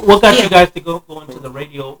 What got you guys to go into the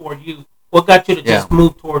radio, or you? What got you to just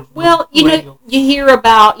move towards? Well, you hear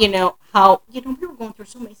about how we were going through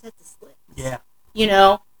so many sets of slicks. Yeah.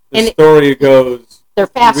 The story goes. They're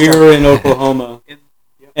faster. We were in Oklahoma.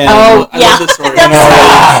 I love this story.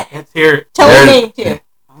 Let's hear it. Tell the name too.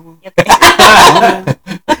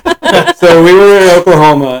 So we were in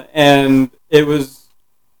Oklahoma, and it was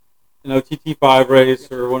an OTT5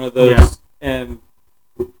 race or one of those, and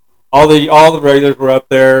all the regulars were up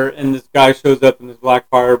there, and this guy shows up in this black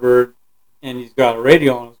Firebird, and he's got a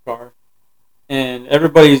radio on his car, and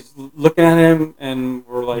everybody's looking at him, and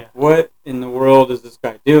we're like, what in the world is this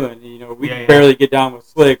guy doing? We can barely get down with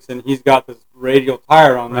slicks, and he's got this radial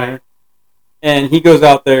tire on there, and he goes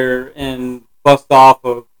out there and busts off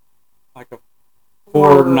like a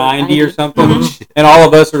 490 or something, and all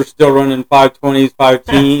of us are still running 520s,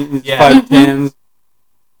 510s, 510s,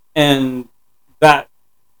 and that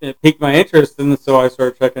it piqued my interest, and so I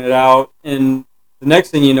started checking it out, and the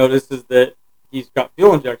next thing you notice is that he's got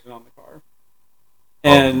fuel injection on the car,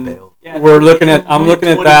 and I'm looking at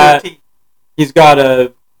that. He's got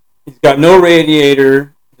no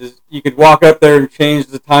radiator. You could walk up there and change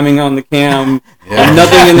the timing on the cam, and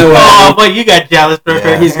nothing in the way. Oh, boy, you got jealous,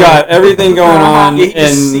 Burger. He's got everything going on, He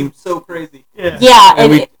and seemed so crazy. And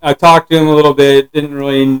I talked to him a little bit. Didn't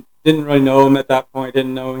really know him at that point.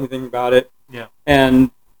 Didn't know anything about it. Yeah. And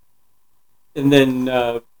then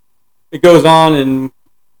it goes on, and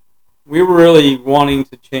we were really wanting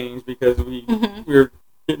to change because we were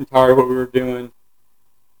getting tired of what we were doing,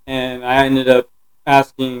 and I ended up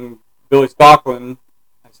asking Billy Stockland.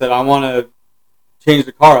 I said, I want to change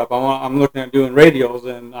the car up. I'm looking at doing radials,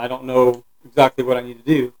 and I don't know exactly what I need to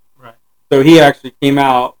do. Right. So he actually came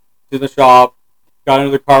out to the shop, got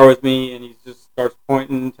into the car with me, and he just starts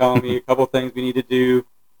pointing, telling me a couple things we need to do.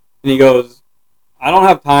 And he goes, I don't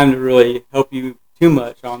have time to really help you too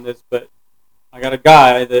much on this, but I got a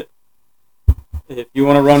guy that if you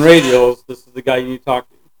want to run radials, this is the guy you need to talk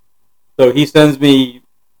to. So he sends me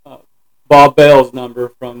Bob Bale's number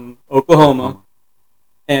from Oklahoma.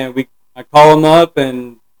 And I call him up,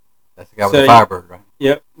 and that's the guy with the Firebird, right?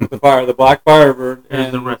 Yep, the Black Firebird.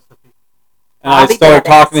 Here's the recipe. And I started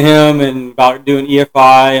talking to him and about doing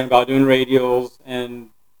EFI and about doing radials,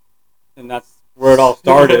 and that's where it all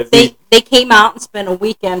started. They came out and spent a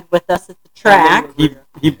weekend with us at the track.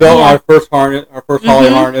 He built our first harness, our first Holly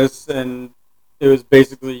harness, and it was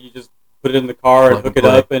basically you just put it in the car and hook it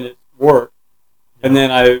up, and it worked. And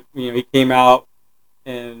then he came out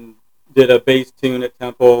and did a bass tune at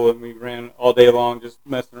Temple, and we ran all day long just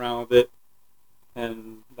messing around with it,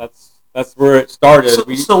 and that's where it started.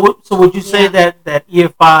 So would you say that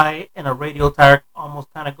EFI and a radial tire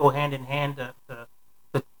almost kind of go hand in hand to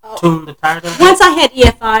tune the tire? Once I had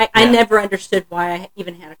EFI, I never understood why I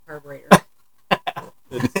even had a carburetor.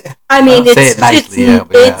 I mean,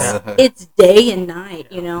 it's day and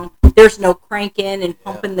night. You know, there's no cranking and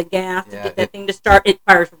pumping the gas to get that thing to start. It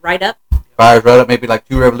fires right up. Maybe like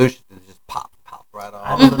 2 revolutions, and just pop right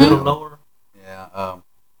off. A little lower. Yeah.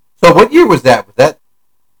 So what year was that? Was that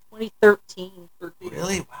 2013?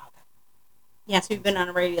 Really? Wow. Yes, we've been on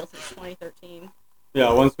a radial since 2013.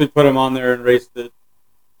 Yeah, once we put him on there and raced it.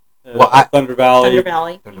 Thunder Valley. Yeah.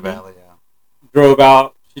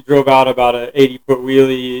 She drove out about an 80-foot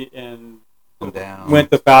wheelie and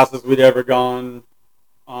went the fastest we'd ever gone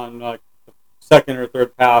on like the second or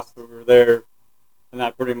third pass that we were there, and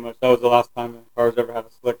that was the last time the car's ever had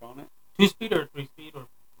a slick on it. 2-speed or 3-speed or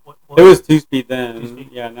what? It was 2-speed then.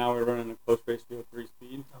 2-speed. Yeah, now we're running a close ratio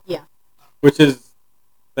 3-speed. Yeah. Which is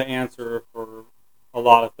the answer for a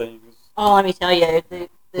lot of things. Oh, let me tell you,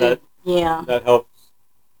 that helps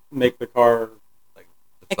make the car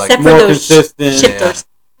except more for those consistent. Shifters.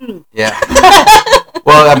 Yeah.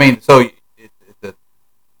 Well, I mean, so you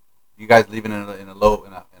guys leaving in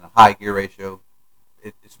a high gear ratio,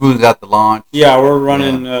 it smooths out the launch. Yeah, we're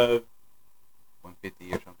running 150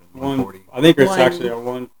 or something. 140. I think it's actually a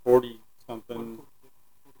 140 something.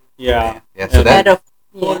 Yeah. Yeah. So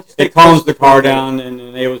it calms the car down and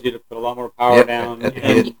enables you to put a lot more power down.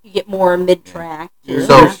 And you get more mid-track. Yeah.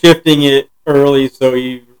 So shifting it early so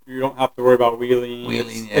you don't have to worry about wheeling.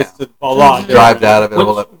 It's a lot. Drives out of it.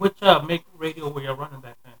 Which make radio were you running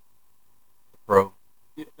back then? The Pro.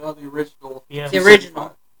 No, the original. Yeah. The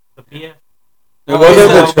original. The PF? It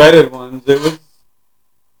wasn't the treaded ones. It was... It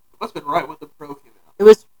must have been right when the Pro came out. It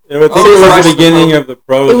was the beginning of the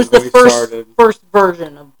Pro. It was the first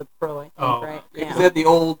version of the Pro, I think, right? Yeah. Because they had the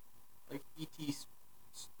old like ET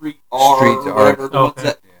Street R or whatever, the ones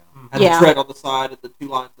that had the tread on the side and the 2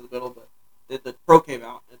 lines in the middle, but then the Pro came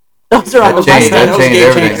out. Those are on the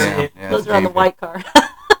Mustang. Those are on the white car.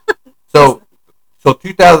 So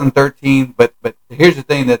 2013, but here's the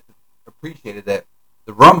thing that's appreciated, that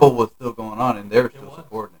the Rumble was still going on and they were still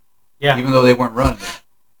supporting it. Yeah. Even though they weren't running it.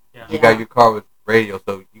 Yeah. You got your car with radio,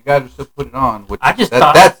 so you guys are still putting it on. Which I just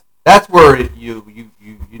thought that's where you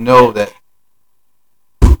know that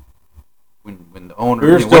when the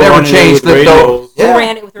owner whatever changed flipped over. We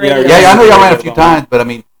ran it with radio. Yeah, I know y'all ran a few times, but I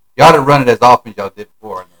mean y'all didn't run it as often as y'all did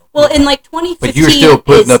before. Well, in like 2015, but you're still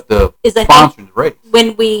putting up the sponsoring the race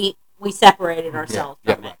when we separated ourselves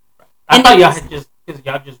from it. Right. I thought y'all had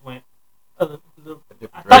y'all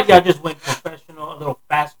just went professional, a little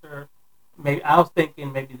faster. Maybe I was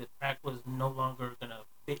thinking maybe the track was no longer gonna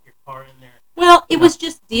fit your car in there. Well, it was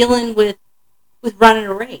just dealing with running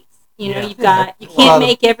a race. You know, you can't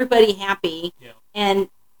make everybody happy, and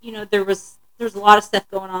you know there's a lot of stuff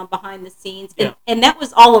going on behind the scenes, and that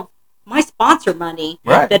was all of my sponsor money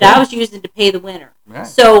that I was using to pay the winner. Right.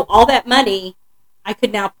 So all that money I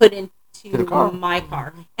could now put into my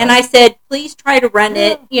car. And I said, please try to run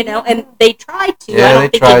it, you know, and they tried to. Yeah,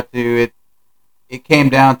 they tried to. It came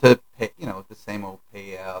down to, the same old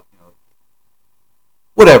payout,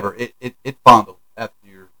 whatever. It fondled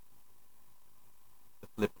after the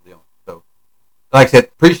flip of the owner. So, like I said,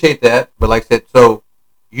 appreciate that. But like I said, so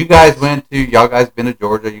you guys y'all guys been to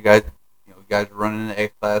Georgia. You guys were running in the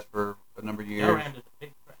X Class for a number of years.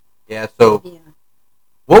 Yeah, so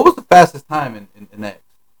what was the fastest time in X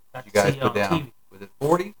you guys put down? Was it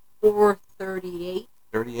 40? 4:38.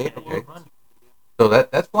 38, okay. So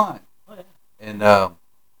that's flying. Oh, yeah. And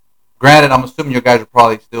granted, I'm assuming you guys are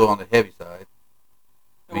probably still on the heavy side.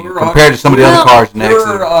 I mean, compared to some of the other cars in X. We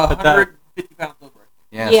were 150 pounds over.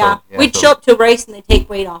 Yeah. We'd show up to a race and they take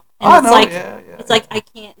weight off. And it's like I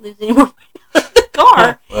can't lose any more weight out of the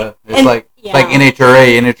car. Well, it's like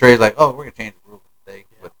NHRA. NHRA is like, oh, we're gonna change the rules today.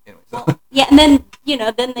 But anyway, so. Yeah, and then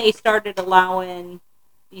they started allowing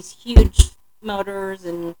these huge motors,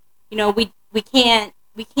 and we can't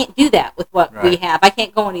do that with what we have. I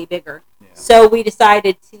can't go any bigger. Yeah. So we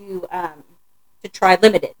decided to try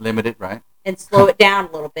limited. Limited, right? And slow it down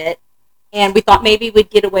a little bit. And we thought maybe we'd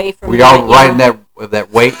get away from. Were y'all riding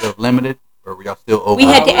that weight of limited, or were y'all still over? We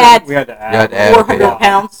had to add 400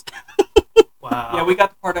 pounds. Wow. Yeah, we got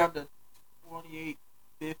the car down to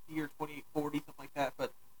 2850 or 2840, something like that.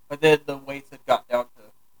 But then the weights had got down to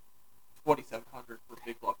 2700 for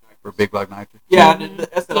big block nitrous. For big block nitrous. Yeah, and the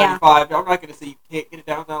S95. I'm not going to say you can't get it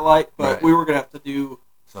down that light, but we were going to have to do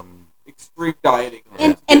some extreme dieting.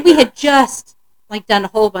 And we had just done a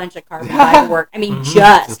whole bunch of carbon fiber work. I mean,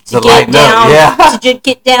 just to get down, to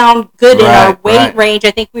get down good in our weight range.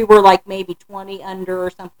 I think we were maybe 20 under or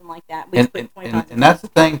something like that. And that's the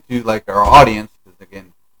thing to our audience, because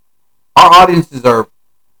again, our audiences are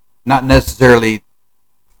not necessarily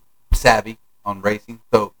savvy on racing.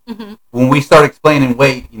 So when we start explaining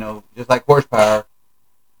weight, just like horsepower,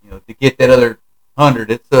 to get that other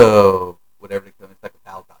 100, it's whatever it comes, it's like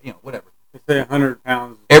 1,000, whatever. They say 100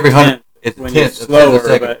 pounds. Every 100 is a tenth.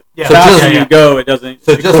 Slower, but so faster you go, it doesn't.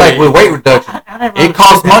 So just like with weight reduction, it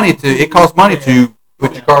costs money to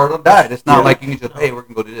put your car on diet. It's not like you can just, hey, we're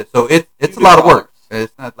gonna go do this. So it's a lot of work.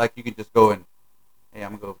 It's not like you can just go and, hey,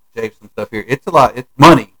 I'm gonna go shave some stuff here. It's a lot. It's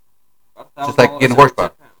money. Just like getting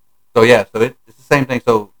horsepower. So yeah, so it's the same thing.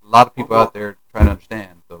 So a lot of people out there trying to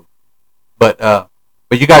understand. So, but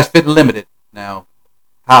you guys fit limited now.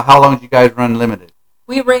 How long did you guys run limited?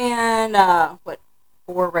 We ran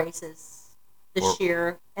 4 races this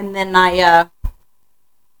year, and then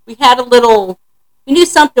we had we knew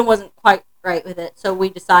something wasn't quite right with it, so we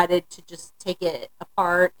decided to just take it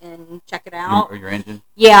apart and check it out. Or your engine?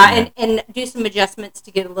 Yeah, and do some adjustments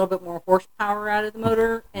to get a little bit more horsepower out of the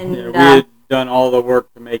motor. And we had done all the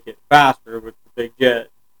work to make it faster with the big jet.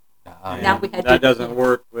 Now we had that doesn't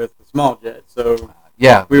work with the small jet, so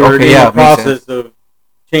we were in the process of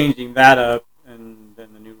changing that up, and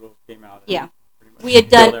then the new rules came out. Yeah.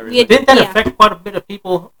 Didn't that affect quite a bit of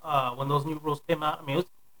people when those new rules came out? I mean,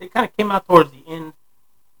 it kind of came out towards the end,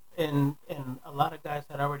 and a lot of guys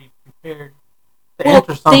had already prepared to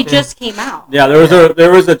enter something. They just came out. Yeah,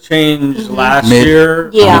 there was a change last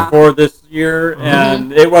year before this year,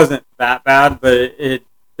 and it wasn't that bad, but it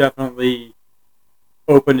definitely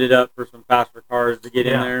opened it up for some faster cars to get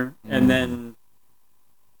in there, and then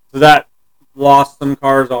so that lost some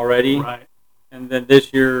cars already, right? And then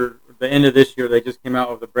this year, the end of this year, they just came out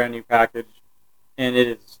with a brand new package, and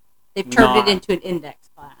they've turned it into an index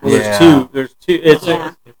class. Well, there's two. It's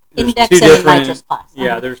index and a nitrous class.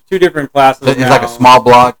 Yeah, there's 2 different classes. So it's like a small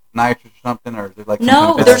block nitrous or something, or is it like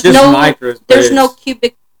there's nitrous. There's no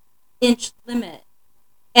cubic inch limit,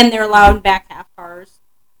 and they're allowed in back half cars.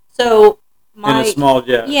 So in a small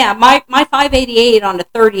jet. Yeah, my 588 on a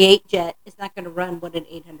 38 jet is not going to run what an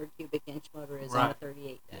 800 cubic inch motor is on a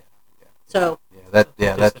 38 jet. So that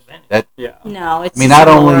no, it's. I mean, not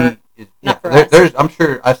only there's. I'm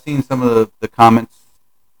sure I've seen some of the comments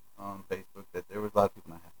on Facebook that there was a lot of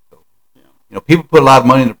people not happy. So people put a lot of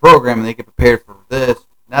money in the program and they get prepared for this.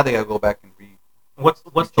 Now they got to go back and What's the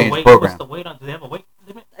weight? What's the weight on? Do they have a weight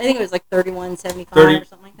limit? I think it was like 3175 or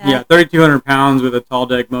something like that. Yeah, 3,200 pounds with a tall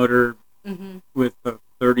deck motor with a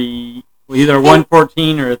 30, either a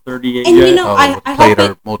 114 or a 38. And jet. I hope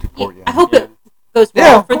it. Multi-port, I hope it goes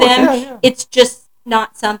well for them. Yeah. It's just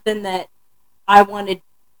not something that I want to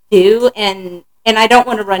do, and I don't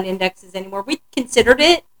want to run indexes anymore. We considered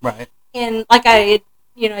it, right? And like I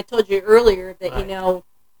told you earlier that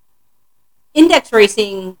index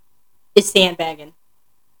racing is sandbagging.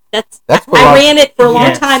 That's I ran it for a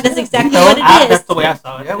long time. That's exactly what it is. That's the way I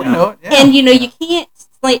saw it. Yeah, we know it. Yeah. And you can't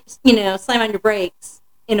slam on your brakes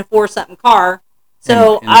in a 4-something car.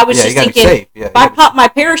 So I was just thinking, if I pop my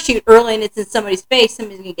parachute early and it's in somebody's face,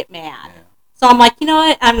 somebody's gonna get mad. Yeah. So I'm like, you know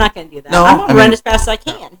what? I'm not gonna do that. I'm gonna run as fast as I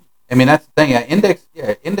can. I mean, that's the thing.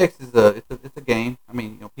 Index is it's a game. I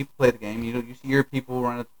mean, people play the game. You see your people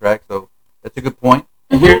run at the track, so that's a good point.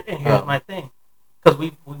 And here's my thing. Because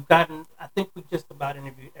we've gotten, I think we just about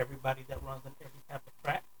interviewed everybody that runs on every type of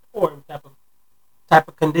track or every type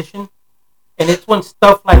of condition, and it's when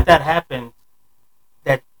stuff like that happens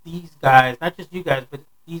that these guys, not just you guys, but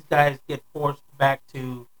these guys get forced back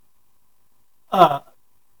to an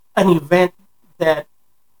event that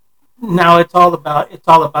now it's all about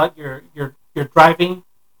your driving.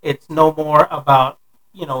 It's no more about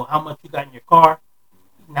how much you got in your car.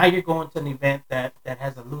 Now you're going to an event that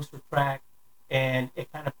has a looser track. And it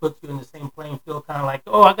kind of puts you in the same playing field, kind of like,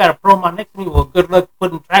 oh, I got a pro mod next to me. Well, good luck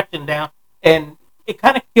putting traction down. And it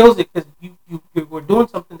kind of kills it because you were doing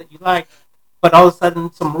something that you like, but all of a sudden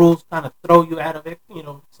some rules kind of throw you out of it.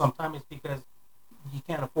 Sometimes it's because you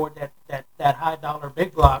can't afford that high dollar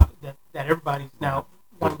big block that everybody's now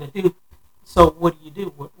wanting to do. So what do?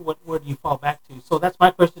 Where do you fall back to? So that's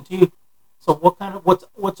my question to you. So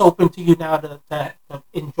what's open to you now to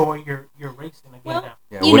enjoy your racing again now?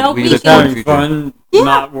 Yeah, we just having fun,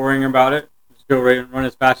 not worrying about it, just go run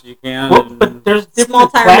as fast as you can. Well, but there's small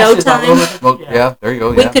tire, no time. Well, yeah, there you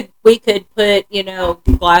go. We could put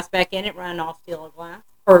glass back in it, run all steel or glass,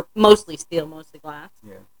 or mostly steel, mostly glass.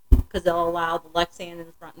 Yeah. Because they'll allow the Lexan in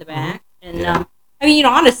the front and the back, and I mean,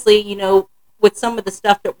 honestly, with some of the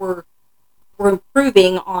stuff that we're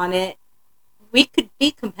improving on it, we could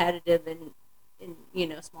be competitive in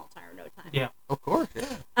small tire, no time. Yeah, of course.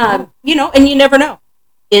 Yeah. And you never know.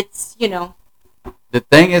 It's The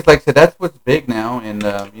thing is, like I said, that's what's big now, and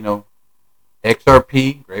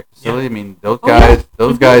XRP, great facility. Yeah. I mean, those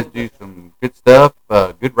guys do some good stuff,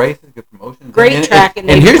 good races, good promotions, great track. And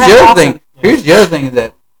here's the other thing. Here's the other thing is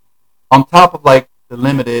that on top of like the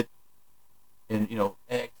limited and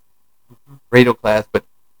X radio class, but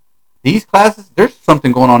these classes, there's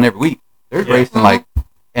something going on every week. There's racing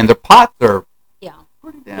and their pots are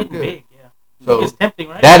pretty damn good. Big, so it's tempting,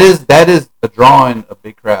 right? That is a drawing a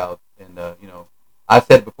big crowd, and I've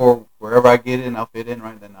said it before. Wherever I get in, I'll fit in.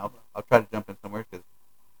 Right then, I'll try to jump in somewhere because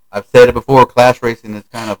I've said it before. Class racing is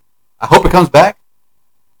kind of. I hope it comes back.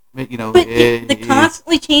 But they're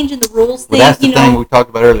constantly changing the rules. Well, that's the thing we talked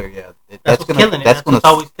about earlier. Yeah, that's gonna. That's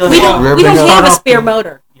always killing it. We don't have a spare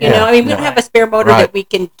motor. We don't have a spare motor that we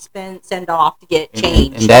can send off to get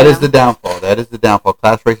changed. And that is the downfall. That is the downfall.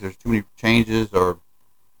 Class racing, there's too many changes or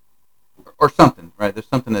something. Right? There's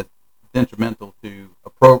something that's detrimental to a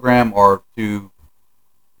program or to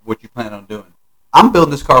what you plan on doing. I'm building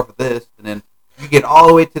this car for this, and then you get all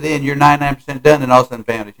the way to the end. You're 99% done, and all of a sudden,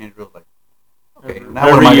 bam, they change rules. Like, okay, now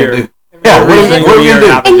what am I going to do? Yeah, what are we going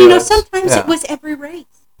to do? And sometimes it was every race.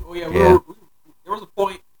 Oh yeah, there was a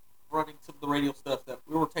point running some of the radial stuff that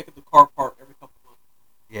we were taking the car apart every couple of months.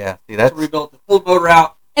 Yeah, see that's to rebuild, to pull the motor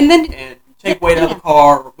out, and take weight out of the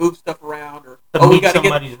car, or move stuff around, or we got to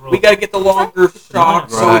get the longer shock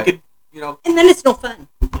so we could, And then it's no fun.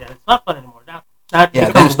 Yeah, it's not fun anymore. Now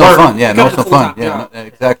then it's no fun. Yeah, no, it's no fun. Yeah,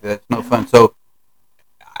 exactly. That's no fun. So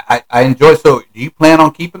I enjoy. So do you plan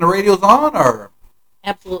on keeping the radials on or?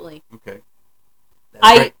 Absolutely. Okay.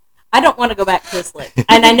 I don't want to go back to the slick,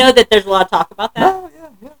 and I know that there's a lot of talk about that. No,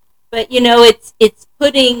 yeah. But it's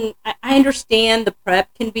putting. I understand the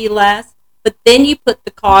prep can be less, but then you put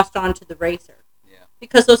the cost onto the racer. Yeah.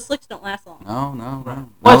 Because those slicks don't last long. No.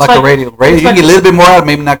 Not like a radial. You can get a little bit more out of it,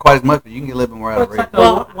 maybe not quite as much, but you can get a little bit more out of it.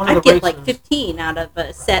 I get like 15 out of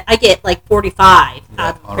a set. I get like 45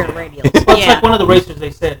 out of a pair of radials. Well, it's like one of the racers.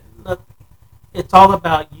 They said, "Look, it's all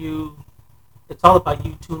about you. It's all about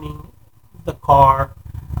you tuning the car.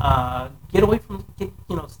 Get away from,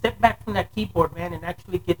 step back from that keyboard, man, and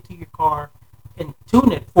actually get to your car and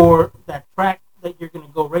tune it for that track that you're going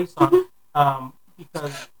to go race on.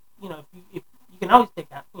 Because if you can always take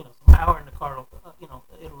out some power in the car,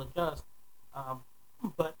 it'll adjust.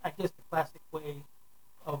 But I guess the classic way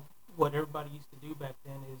of what everybody used to do back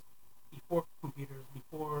then is before computers,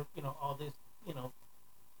 before all this,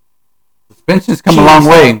 Suspension's come a long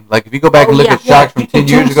way. Like if you go back and look at shocks from 10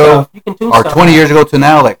 years ago or 20 years ago to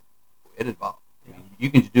now, like it evolved. You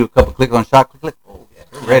can just do a couple clicks on shock, click. Oh yeah,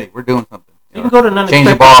 we're ready. We're doing something. You can go to an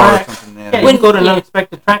unexpected track. Or something. Yeah, you can go to an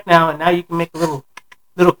unexpected track now, and now you can make a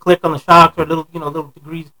little click on the shocks or little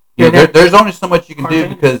degrees. Yeah, there's only so much you can do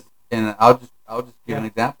because, and I'll just give an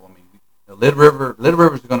example. I mean, the Little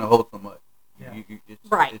River is going to hold so much.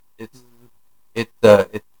 Right. It's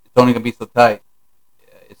only going to be so tight.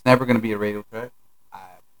 It's never going to be a radial track.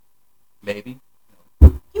 Maybe.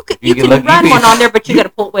 You can run one on there, but you got to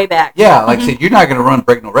pull it way back. Yeah, like I said, you're not going to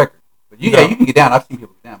break no record. But you can get down. I've seen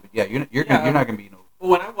people get down, but you're not going to be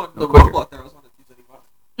Well, when I won the Rumble out there, I was on the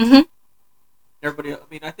 275. Everybody,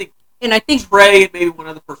 I think Trey and maybe one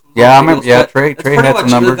other person. I remember. Yeah, Trey had some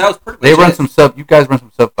numbers. That was pretty much they run some sub. You guys run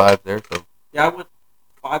some sub 5s there, so. Yeah, I went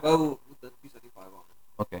 5.0 with the 275 on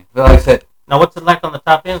it. Okay, well, like I said. Now, what's it like on the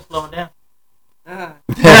top end, slowing down? Yeah.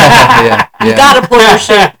 You gotta pull your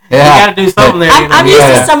shit. You gotta do something there. I'm used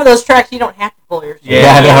to some of those tracks. You don't have to pull your shit.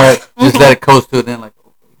 Just let it coast to it. Then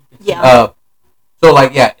So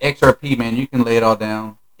XRP, man, you can lay it all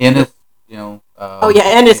down. Ennis,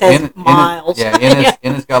 Ennis has miles.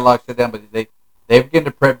 Ennis got a lot of shit down, but they begin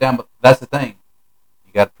to prep down. But that's the thing,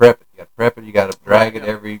 you got to prep it. You got to drag it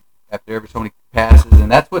after every so many passes,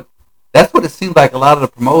 and that's what it seems like. A lot of the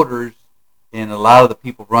promoters and a lot of the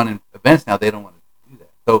people running events now, they don't want to do that.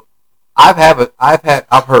 So I've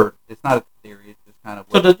heard, it's not a theory, it's just kind of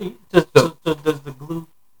what. So does the glue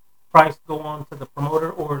price go on to the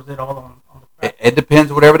promoter, or is it all on the track? It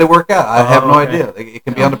depends, whatever they work out. I have no idea. It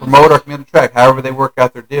can be on the promoter, or it can be on the track. However they work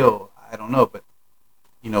out their deal, I don't know. But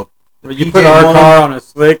when you put our car on a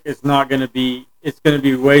slick, it's going to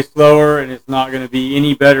be way slower, and it's not going to be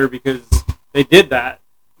any better because they did that.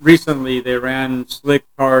 recently they ran slick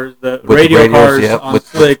cars, the With radio radios, cars yeah, on with-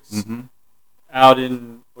 slicks mhm. out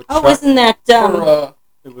in. Isn't that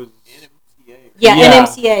It was NMCA. yeah, Yeah.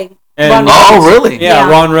 NMCA? and Oh, really? yeah, Yeah.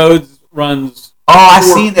 Ron Rhodes runs Oh, I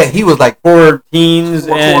seen that. He was like, for teens,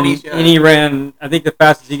 420s, and he ran. I think the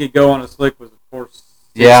fastest he could go on a slick was 460.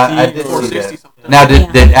 yeah, I did see 460 that. something. Now,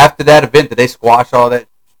 Yeah. did after that event, did they squash all that?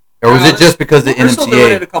 Or was it just because the They're still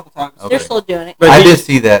doing it a NMCA? couple times. Okay. They're still doing it. But I he- did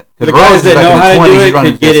see that. The Because guys that know how to do it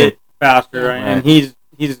running could get distance. it faster, Yeah. and he's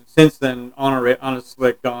since then on a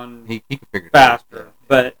slick gone He could figure it out. faster,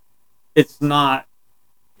 but it's not.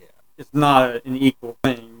 Yeah. It's not an equal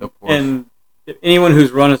thing. Of course. And if anyone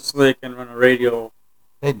who's run a slick and run a radial,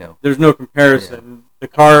 They know. there's no comparison. The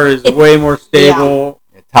car is way more stable.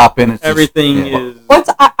 Yeah, top end. It's just- Everything yeah. is. Once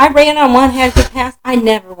I ran on one had to pass, I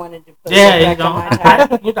never wanted to put Yeah, it you back on know, my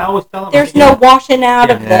tire. I always tell him. There's you no know, washing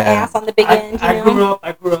out of the Yeah. ass on the big end. I You know? grew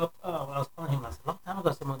up. I was telling him, I said, a long time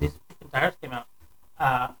ago, some of these freaking tires came out.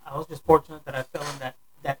 I was just fortunate that I fell in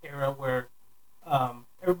that era where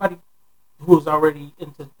everybody who was already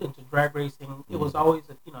into drag racing, it was always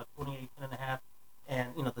a 28, 10.5, and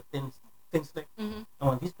the thin slick. Mhm. And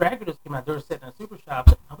when these drag racers came out, they were sitting in a super shop,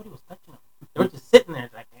 but nobody was touching them. They were just sitting there,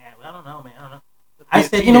 like, yeah, well, I don't know, man, I don't know. I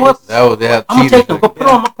said, you know what? That was that. I'm gonna take them. Go put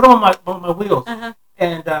them on my wheels, Uh-huh.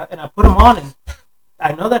 and I put them on, and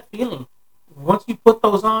I know that feeling. Once you put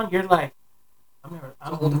those on, you're like,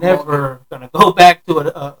 I'm never gonna go back to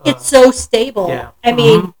it. It's so stable. Yeah. I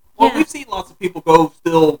mean, Mhm. Well, yeah. we've seen lots of people go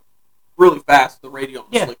still really fast the radio on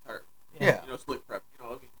Yeah. slick tire. Yeah. Slick prep. I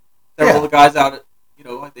mean, several of the guys out at,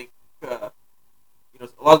 I think, a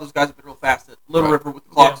lot of those guys have been real fast at Little Right. River with the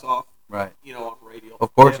clocks off. Right. On radio.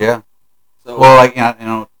 Of course, yeah. So Well, like I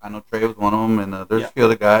know Trey was one of them, and there's Yeah. a few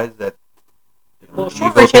other guys that. Well, you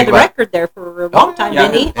Short go Ridge think had the about- record there for a long time, yeah.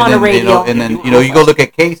 didn't he? And On a then, radio. and then He went you real go fast. look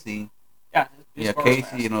at Casey. yeah, Yeah,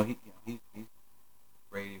 Casey, he's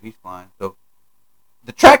radio, he's flying. So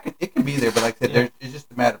the track, it can be there, but like I said, it's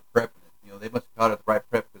just a matter of prepping it. They must have caught it the right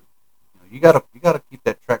prep because you gotta keep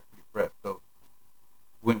that track pretty prepped. So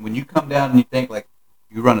when you come down and you think like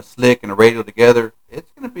you run a slick and a radio together, it's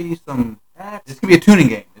gonna be it's gonna be a tuning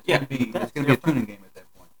game. It's gonna be a tuning game at that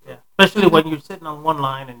point. Yeah, especially when you're sitting on one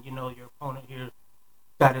line and your opponent here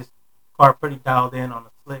got his car pretty dialed in on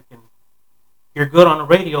a slick, and you're good on the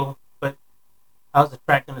radio, but how's the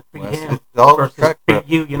track gonna treat Well, him it's all versus track treat prep.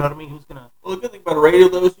 you? You know what I mean? Who's gonna? Well, the good thing about a radio,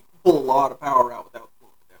 though, is you can pull a lot of power out without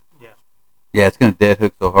slowing it down. Yeah, it's gonna dead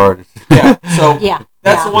hook so hard. Yeah, so Yeah.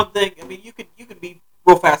 that's Yeah. the one thing. I mean, you can be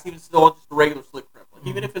real fast even still on just a regular slick prep. Like,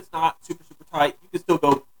 even if it's not super tight, you can still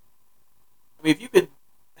go. I mean, if you can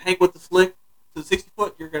hang with the slick to the 60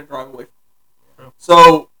 foot, you're going to drive away from it. True.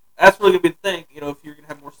 So that's really going to be the thing. If you're going to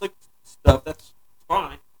have more slick stuff, that's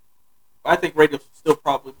fine. But I think radio should still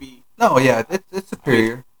probably be. No, yeah, it's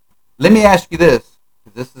superior. Let me ask you this,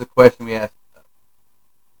 because this is a question we asked.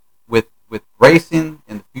 With racing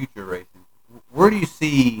and the future racing, where do you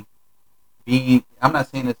see being? I'm not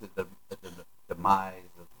saying this is the demise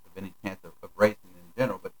of any chance of racing in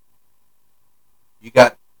general, but you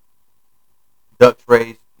got Dutch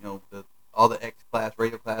race, all the X class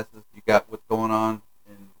radio classes. You got what's going on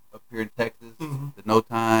up here in Texas, the No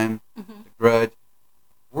Time, the Grudge.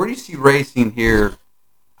 Where do you see racing here?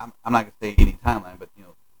 I'm not gonna say any timeline, but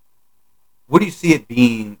what do you see it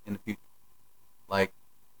being in the future? Like,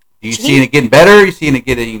 do you see it getting better? Are you seeing it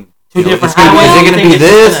getting Two different is it going highways? to be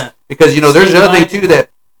this? Because there's another thing streamline. too that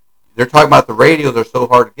they're talking about. The radios are so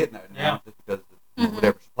hard to get now, Yeah. just because of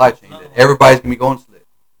whatever supply chain. That everybody's gonna be going slick.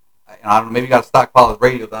 And I don't know. Maybe you got to stockpile of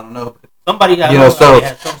radios. I don't know. But, Somebody got.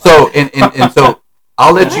 So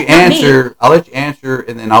I'll let you Not me. answer. I'll let you answer,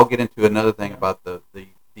 and then I'll get into another thing about the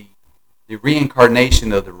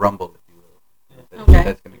reincarnation of the Rumble, if you will. Okay.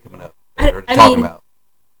 That's gonna be coming up. I That we're talking mean, about.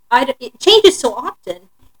 It changes so often,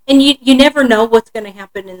 and you never know what's going to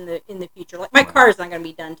happen in the future. Like my car is not going to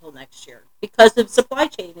be done until next year because of supply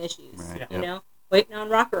chain issues. Right, Waiting on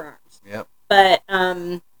rocker arms. Yep. But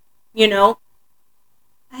I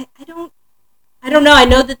don't know. I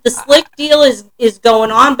know that the slick deal is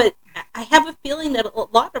going on, but I have a feeling that a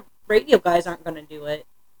lot of radio guys aren't going to do it.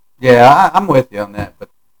 Yeah, I'm with you on that. But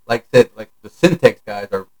like I said, like the Syntex guys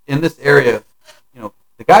are in this area.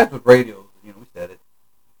 The guys with radios, we said it.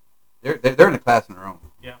 They're in a class on their own.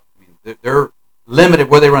 Yeah. I mean, they're limited.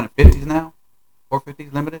 Where they running 50s now?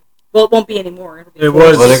 450s limited. Well, it won't be anymore. It'll be It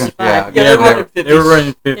was. Well, they're gonna- 465. yeah, they're they're- running 50s. They were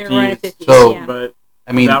running 50s. They were running 50s, So- yeah. But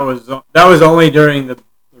I mean, that was only during the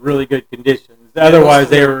really good conditions.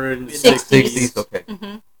 Otherwise, they were in 60s. 60s. Okay. Mm-hmm.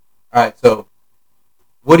 All right. So,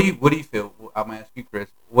 what do you feel? I'm gonna ask you, Chris.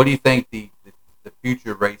 What do you think the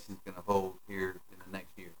future racing is going to hold here in the next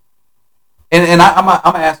year? And I'm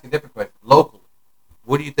gonna ask a different question. Locally,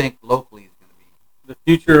 what do you think locally is going to be? The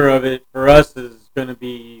future of it for us is going to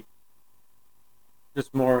be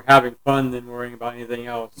just more having fun than worrying about anything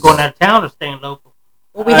else. Going out of town or staying local?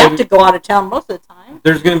 Well, we have to go out of town most of the time.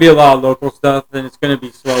 There's going to be a lot of local stuff, and it's going to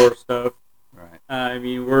be slower stuff. Right. I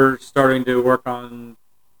mean, we're starting to work on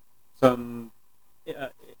some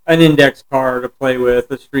an index car to play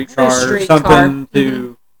with, a street car, something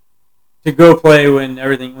to go play when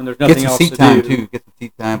there's nothing else to do. Get some seat time too. Get some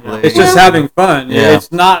seat time play. It's just having fun. Yeah.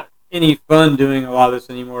 It's not any fun doing a lot of this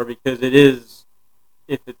anymore because it is.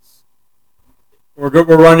 If it's we're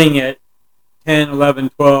running at 10, 11,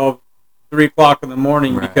 12, 3 o'clock in the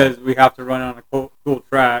morning because we have to run on a cool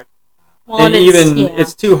track. Well, and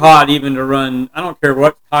it's too hot even to run. I don't care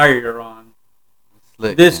what tire you're on.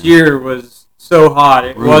 Slick, this year was so hot.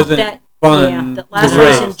 It wasn't fun. Yeah, the last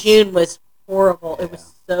race in June was horrible. It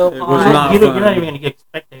was so hot. Was not you're not even going to get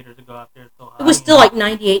spectators to go out there. So it was still like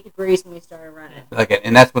 98 degrees when we started running.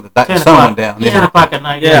 And that's when the sun went down. 10 o'clock at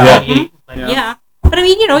night. Yeah. But I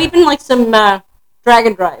mean, even like some drag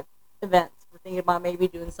and drive events. We're thinking about maybe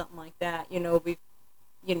doing something like that.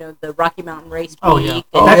 The Rocky Mountain Race Week. Oh yeah.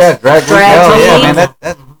 Drag week. Man,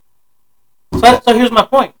 that's. So here's my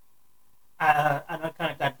point. I know I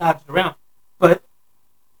kind of got dodged around, but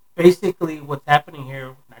basically what's happening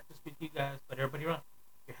here, not just with you guys, but everybody around,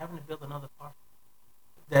 you're having to build another park.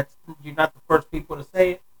 You're not the first people to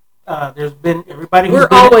say it. There's been everybody. We're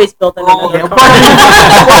always building another car.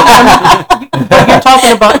 You're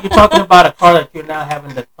talking about a car that you're now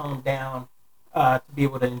having to tone down to be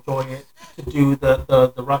able to enjoy it, to do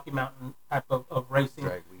the Rocky Mountain type of racing.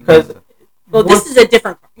 Because this is a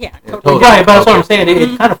different car. Yeah, totally. Right, but that's what I'm saying.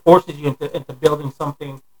 It kind of forces you into building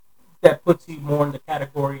something that puts you more in the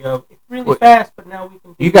category of it's really fast, but now we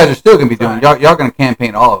can. You guys are still going to be doing. Y'all going to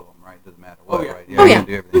campaign all of them, right? Doesn't matter what, right? You're going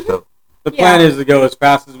to do everything. So the plan is to go as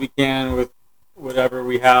fast as we can with whatever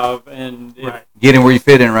we have, and get in where you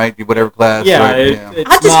fit in, right? Whatever class. Yeah,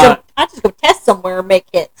 I just go test somewhere and make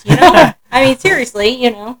hits. I mean, seriously,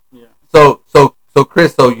 Yeah. So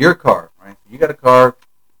Chris, your car, right? You got a car.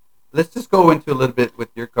 Let's just go into a little bit with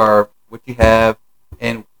your car, what you have,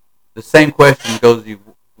 and the same question goes to you.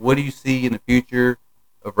 What do you see in the future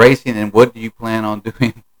of racing, and what do you plan on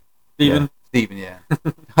doing? Steven, yeah.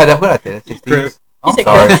 What I said? Chris. I'm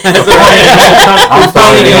sorry. I'm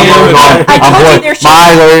sorry. I told you they're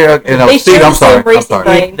Steve, I'm sorry.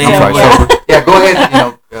 Yeah, go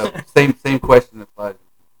ahead. Same question applies.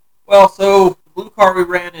 Well, so the blue car we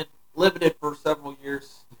ran in limited for several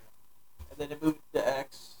years, and then it moved to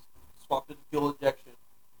X, swapped into fuel injection,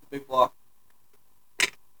 the big block.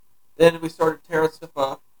 Then we started tearing stuff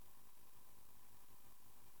up.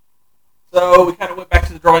 So we kind of went back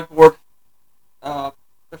to the drawing board,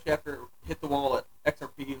 especially after it hit the wall at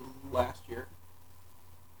XRP last year.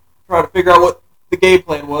 Trying to figure out what the game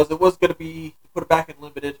plan was. It was going to be to put it back in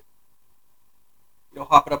limited,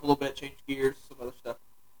 hop it up a little bit, change gears, some other stuff.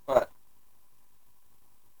 But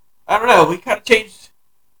I don't know. We kind of changed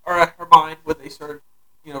our mind when they started,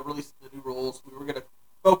 releasing the new rules. We were going to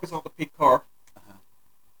focus on the peak car,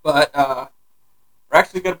 but we're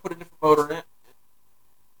actually going to put a different motor in it and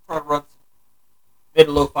try to run some mid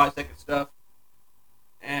to low 5-second stuff,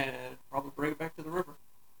 and probably bring it back to the river.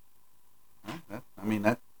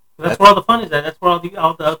 That's where all the fun is at. That's where all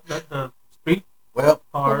the street cars.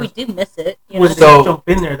 Well, we do miss it. When they jump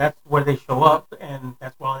in there, that's where they show up, and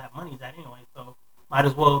that's where all that money's at anyway. So might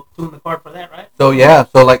as well tune the car for that, right? So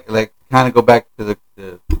like kind of go back to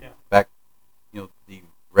the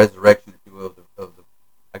resurrection, if you will, of the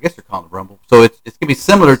I guess you're calling it the Rumble. So it's gonna be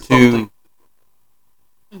similar to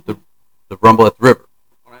the Rumble at the river.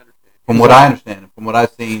 From what I understand, and from what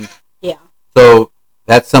I've seen. Yeah. So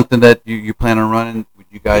that's something that you plan on running. Would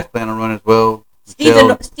you guys plan on running as well?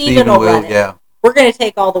 Steven will run it. Yeah. We're going to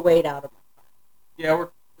take all the weight out of it. Yeah, we're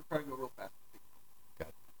trying to go real fast.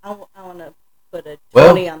 I want to put a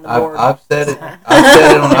 20 on the board. I've said it. I've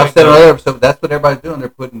said it on other episodes. That's what everybody's doing. They're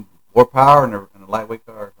putting more power in a lightweight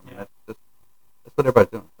car. I mean, that's what everybody's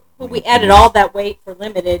doing. So, well, we added all that weight for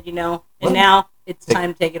limited, and now it's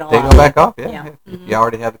time to take it all out. Take it back off, yeah. Mm-hmm. You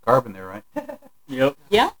already have the carbon there, right? Yep.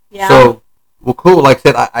 Yeah. So, well, cool. Like I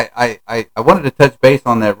said, I wanted to touch base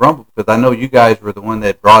on that Rumble because I know you guys were the one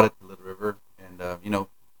that brought it to Little River. And,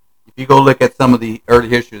 if you go look at some of the early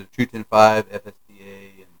history of 210.5,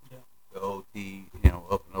 FSTA, and the OT,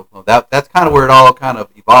 open, that's kind of where it all kind of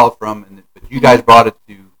evolved from. But you guys brought it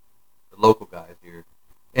to the local guys here.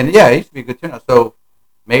 And, it used to be a good turnout. So,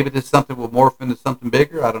 maybe this is something will morph into something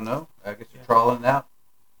bigger. I don't know. I guess you're trawling it out.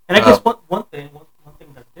 And I guess one thing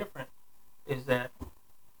that's different is that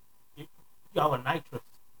y'all are nitrous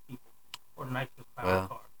people or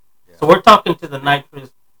So we're talking to the nitrous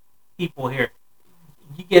people here.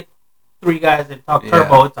 You get 3 guys that talk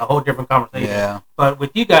turbo, it's a whole different conversation. Yeah. But with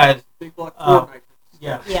you guys, Big Block 4 nitrous.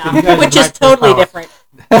 Yeah, which is totally different.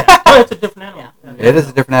 Oh, it's a different animal. Yeah. It is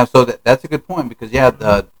a different animal. So that's a good point because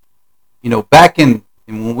back in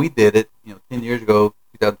when we did it, 10 years ago,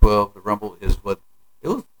 2012, the Rumble is what it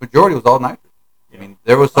was. Majority was all nitrous. I mean,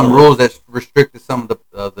 there was some rules that restricted some of the.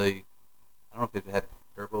 I don't know if they had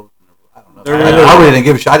turbos. I don't know. I really didn't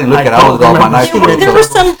give a shit. I didn't look at it. I was all my nitrous. There were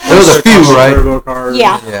some. There was a few, right? Turbo cars.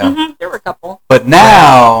 Yeah. Yeah. There were a couple. But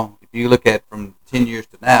now, if you look at from 10 years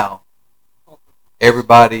to now,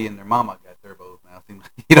 everybody and their mama got turbos now.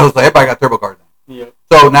 So everybody got turbo cars now. Yep.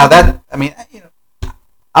 So now that, I mean,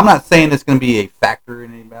 I'm not saying it's going to be a factor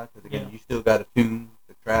in anybody because again, you still got to tune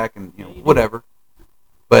the track and whatever.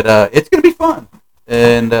 But it's going to be fun.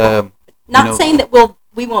 And not saying that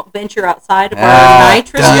we won't venture outside of our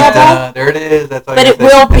nitrous level. There it is. That's all. But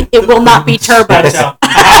it will not be turbos.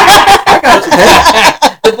 I got you.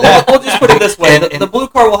 We'll just put it this way: the blue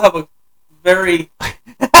car will have a very.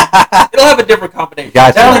 It'll have a different combination.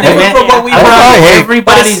 Gotcha. Different from what we have.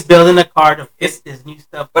 Everybody's building a car to fit this new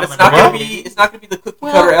stuff. But it's not going to be. It's not going to be the cookie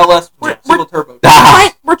cutter LS single turbo.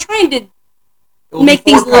 We're trying to make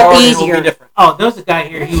things a little easier. Oh, there was a guy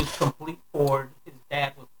here. He was complete Ford. His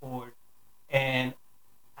dad was Ford, and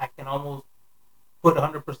I can almost put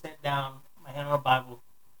 100% down my hand on the Bible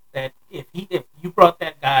that if you brought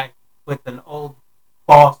that guy with an old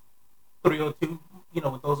Boss 302,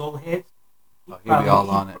 with those old heads. He'd be all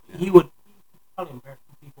on it. Yeah. He would probably embarrass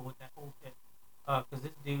people with that old head. Because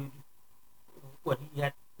this dude, what he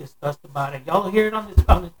had discussed about it, y'all hear it on this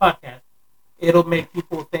podcast. It'll make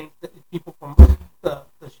people think that people from the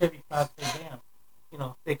Chevy crowd say,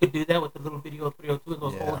 "Damn, they could do that with the little video 302 and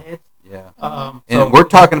those old heads." Yeah. And we're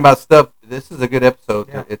talking about stuff. This is a good episode.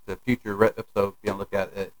 Yeah. It's a future episode. If you look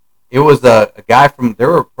at it, it was a guy they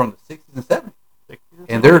were from the 60s and 70s,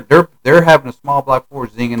 and they're having a small block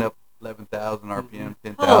Ford zinging up 11,000 RPM,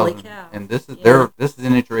 10,000, and this is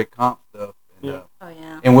NHRA comp stuff. And,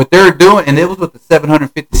 and what they're doing, and it was with the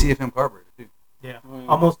 750 CFM carburetor too. Yeah,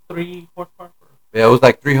 almost 3 horsepower. Yeah, it was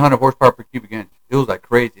like 300 horsepower per cubic inch. It was like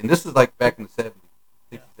crazy, and this is like back in the 70s,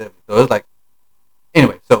 60s, 70s. So it was like,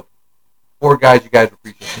 anyway. So 4 guys, you guys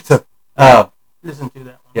appreciate it. So listen to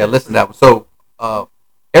that one. Yeah, listen to that one. So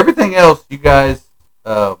everything else, you guys,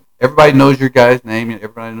 everybody knows your guys' name, and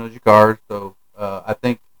everybody knows your cars. So I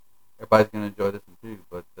think everybody's going to enjoy this one too.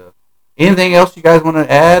 But anything else you guys want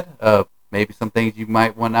to add? Maybe some things you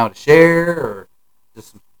might want now to share, or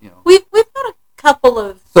just We've got a couple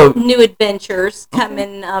of new adventures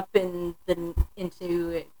coming up into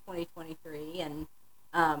 2023, and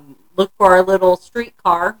look for our little street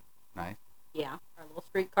car. Nice. Yeah, our little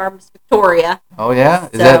street car, Miss Victoria. Oh yeah,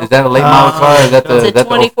 is that a late model car? Is that it's a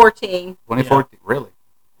 2014. 2014, really?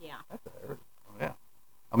 Yeah. Yeah.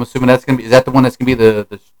 I'm assuming that's gonna be. Is that the one that's gonna be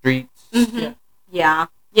the streets? Mm-hmm. Yeah.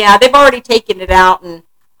 They've already taken it out, and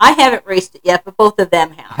I haven't raced it yet, but both of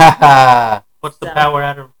them have. What's the power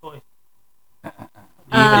out of toy?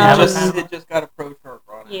 It just got a Pro Charger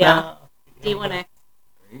on it. Yeah. D1X. There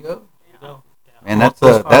you go. Yeah. Man, that's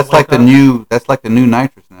like the new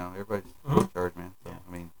nitrous now. Everybody's Pro Charge, man. So,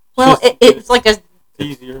 I mean, well, it's like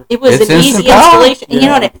easier. It was an easy power. installation, and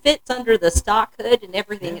and it fits under the stock hood and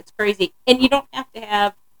everything. It's crazy, and you don't have to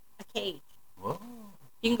have a cage. Whoa.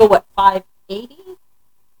 You can go 580.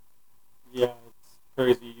 Yeah, it's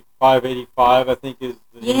crazy. 585, I think, is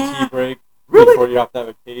the ET brake. Really? Before you have to have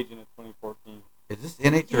a cage in a 2014. Is this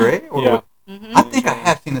NHRA? Or yeah. Mm-hmm. I think I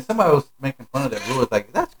have seen it. Somebody was making fun of that rule. It's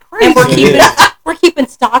like, that's crazy. And we're keeping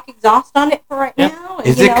stock exhaust on it for right now. And,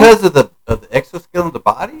 is it because of the exoskeleton of the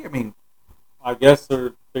body? I mean, I guess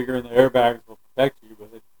they're figuring the airbags will protect you, but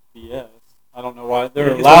it's BS. I don't know why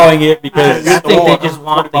they're allowing it because I think they just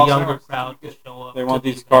want the younger crowd to show up. They want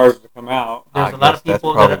these cars to come out. There's a lot of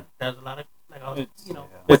people there's a lot of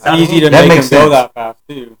it's easy to make them go that fast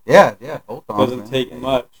too. Yeah, both on. Doesn't take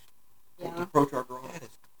much. Yeah. Pro Charger on it.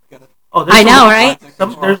 I know, right?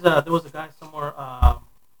 There was a guy somewhere.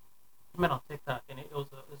 He met on TikTok, and it was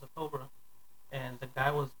a Cobra, and the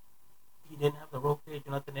guy he didn't have the roll cage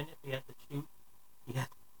or nothing in it. He had to shoot.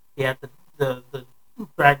 He had the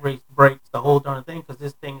drag race brakes, the whole darn thing, because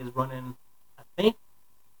this thing is running. I think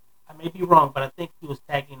I may be wrong, but I think he was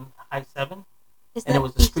tagging high 7, and it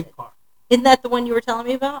was a street car. Isn't that the one you were telling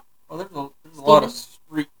me about? Well, there's a lot of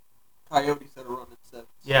street coyotes that are running 7s.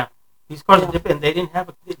 Yeah. These cars are different. They didn't have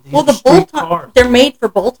the bolt-on. They're made for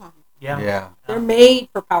bolt-on. Yeah. They're made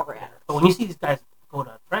for power adders. So when you see these guys go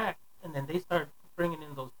to a track and then they start bringing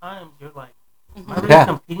in those times, you're like, am I really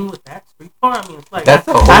competing with that street car? I mean, it's like I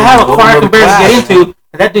have a car I can barely get into.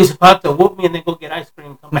 that dude's about to whoop me and then go get ice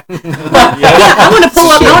cream and come back. I want to pull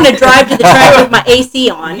up. I want to drive to the track with my AC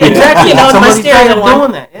on. Exactly. You know, Some my of these guys stereo are on.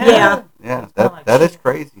 doing that. Yeah, that is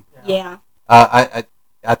crazy. Yeah. I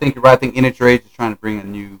think you're right. I think NHRH is trying to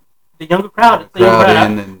bring the younger crowd.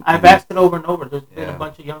 I've asked it over and over. There's been a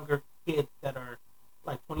bunch of younger kids that are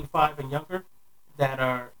like 25 and younger that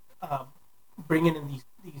are bringing in these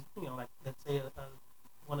like let's say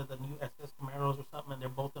one of the new SS Camaros or something, and they're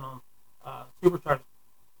bolting on superchargers.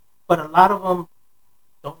 But a lot of them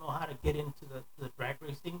don't know how to get into the drag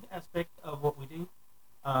racing aspect of what we do,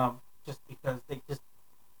 just because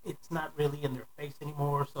it's not really in their face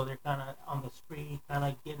anymore. So they're kind of on the street, kind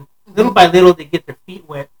of getting little by little. They get their feet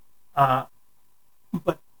wet, but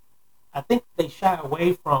I think they shy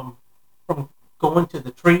away from going to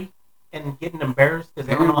the tree and getting embarrassed because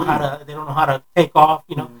they don't know how to take off,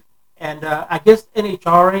 And I guess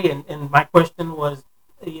NHRA and my question was,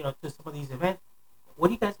 to some of these events, what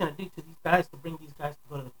are you guys going to do to these guys to bring these guys to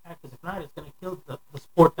go to the track? Because if not, it's going to kill the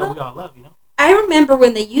sport that we all love, I remember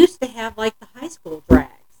when they used to have like the high school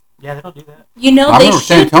drags. Yeah, they don't do that. I remember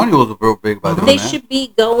San Antonio was real big about doing that. They should be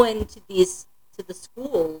going to the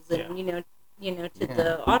schools and to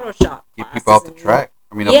the auto shop. Get people off the track.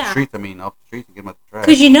 I mean, off the streets. Off the streets and get them off the track.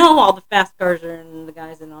 Because all the fast cars are in the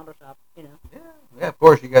guys in auto shop. Yeah, of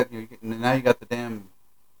course you got. Now you got the damn,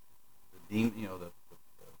 the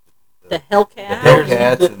Hellcats. The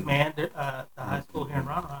Hellcats, the high school here in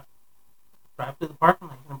Round Rock. Drive to the parking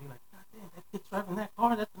lot. You're gonna be like, God damn, that kid's driving that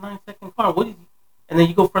car. That's a 9-second car. What is he? And then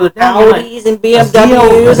you go further down. Audis and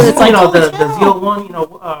BMWs, and it's like, the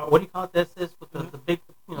Z01. What do you call it? That's this with the big,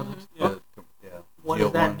 What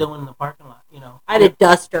is that doing in the parking lot? I had a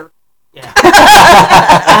Duster. Yeah.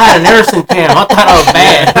 I had an Harrison cam. I thought I was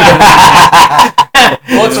bad.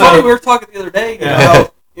 Well, it's funny. We were talking the other day.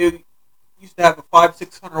 You used to have a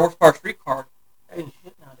 500-600 horsepower street car. Ain't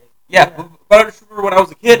shit nowadays. Yeah, but I just remember when I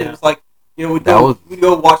was a kid, it was like, we'd go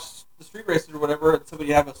watch the street races or whatever, and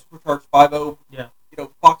somebody have a supercharged 5.0,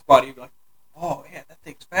 Fox body. You'd be like, oh man, that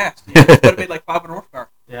thing's fast. But it made like 500 horsepower.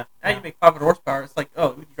 Yeah. Now you make 500 horsepower. It's like,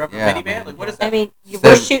 oh, you drive a minivan. Like, what is that? I mean,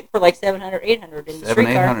 we're shooting for like 700, 800 in the street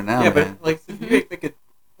car. 800 now. Yeah, but like if you ain't making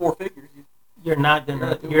 4 figures, you're not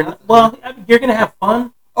gonna. You're gonna have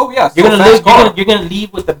fun. Oh yeah, you're gonna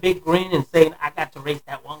leave with a big grin and saying, "I got to race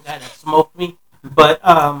that one guy that smoked me." But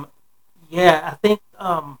I think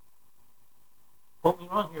quote me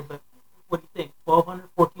wrong here, but what do you think? 1,200,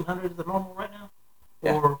 1,400 is the normal right now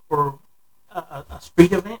for a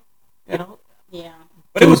street event. Yeah.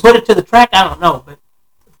 But we put it to the track. I don't know, but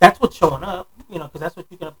that's what's showing up. Because that's what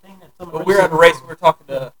you can obtain at some. Well, we were at a race. We were talking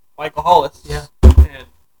to Michael Hollis. Yeah. And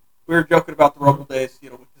we were joking about the Rumble days.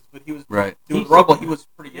 Because when he was doing the Rumble, he was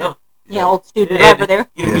pretty young. Yeah, old student driver there.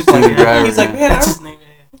 He's like, man, he's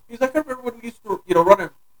like, I remember when we used to, run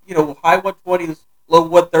a, high 120s, low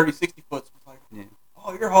 130, 60 foots. Like,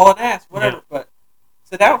 oh, you're hauling ass, whatever. Yeah. But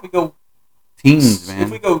so now if we go teens, man.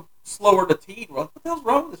 If we go slower to teen, what the hell's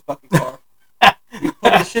wrong with this fucking car? It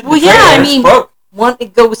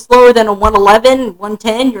goes slower than a 111,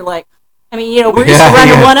 110. You're like, we're used to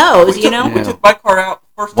running 10s, We took my car out the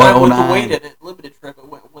first time with the weight in it, limited trip. It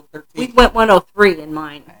went 113. We went 103 in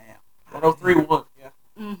mine. 103.1, yeah.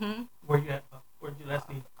 Mm-hmm. Where'd you last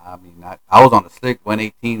see? I mean, I was on the slick.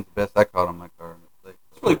 118 is the best I caught on my car.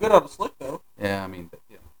 It's really good on the slick, though. Yeah, I mean,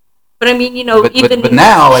 But I mean, but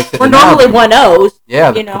now, like we're normally 1.0s.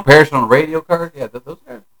 Yeah, the comparison on radio cars. Yeah, those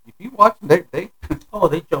guys. If you watch them, they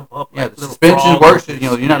jump up. Yeah, the suspension works.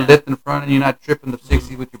 You're not lifting front and you're not tripping the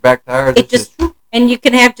 60 with your back tires. And you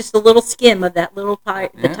can have just a little skim of that little tire.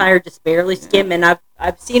 The tire just barely skim, and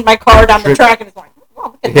I've seen my car down the track, and it's like, oh,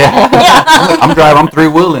 look at that. I'm driving. I'm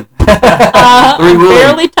three-wheeling.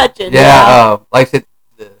 Barely touching. Yeah, like I said,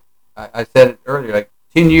 I said it earlier. Like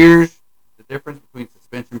 10 years, the difference between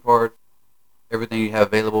suspension parts, everything you have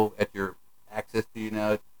available at your access to you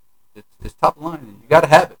now, it's top line, and you got to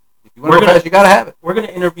have it. If you want to go fast, you got to have it. We're gonna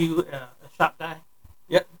interview a shop guy.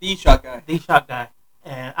 Yep, the shop guy.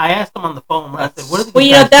 And I asked him on the phone. I said, "What are the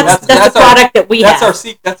that's the product that we have. That's our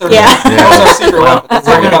secret. That's our secret weapon.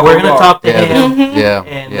 We're gonna talk to him. Yeah,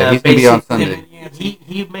 and he's gonna be on Sunday.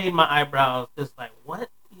 He made my eyebrows just like, what?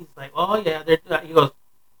 He's like, oh yeah, he goes,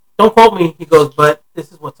 don't quote me. He goes, but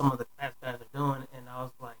this is what some of the fast guys are doing. And I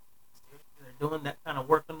was like, they're doing that kind of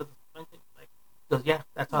work under the suspension. Like, he goes, yeah,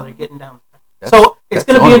 that's how they're getting down. So it's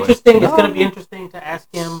gonna be interesting. It's gonna be interesting to ask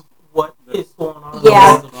him what is going on in the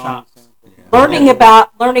world of shops. Learning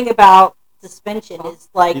about suspension is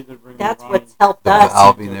like that's what's helped us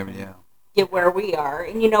get where we are,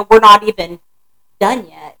 and we're not even done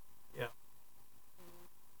yet. Yeah.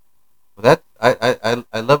 Well,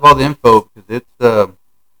 I love all the info because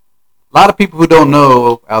lot of people who don't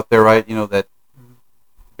know out there, right? That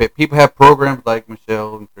people have programs like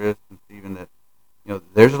Michelle and Chris and Steven that,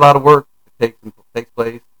 there's a lot of work that takes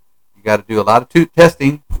place. You got to do a lot of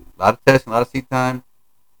testing, a lot of seat time.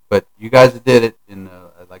 But you guys did it, and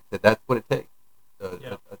like I said, that's what it takes.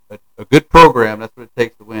 A good program, that's what it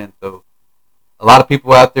takes to win. So a lot of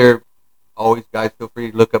people out there, always, guys, feel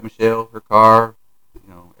free to look up Michelle, her car.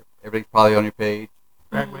 Everything's probably on your page.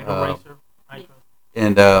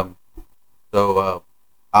 And so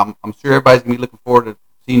I'm sure everybody's going to be looking forward to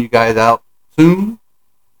seeing you guys out soon,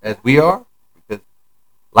 as we are. Because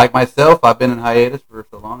like myself, I've been in hiatus for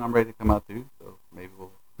so long, I'm ready to come out too. So maybe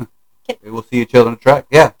we'll see each other on the track.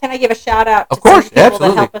 Yeah. Can I give a shout out to of course, some people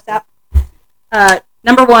absolutely. that help us out?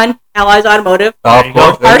 Number one, Allies Automotive. Of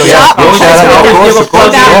course. Our shop. Of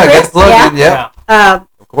course. Yeah, get the plug in. Yeah.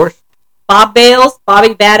 Of course. Bob Bales,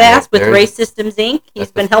 Bobby Badass with Race Systems Inc.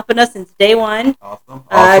 He's been helping us since day one.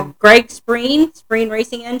 Awesome. Greg Spreen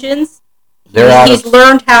Racing Engines. He's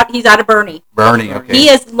learned how. He's out of Bernie. Okay. He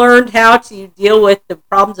has learned how to deal with the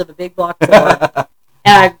problems of a big block Ford.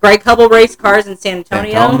 Greg Hubble Race Cars in San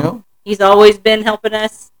Antonio. He's always been helping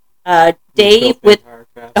us. Dave with.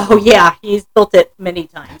 Oh yeah, he's built it many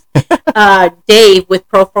times. Dave with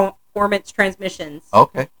Performance Transmissions.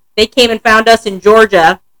 Okay. They came and found us in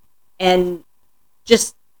Georgia. And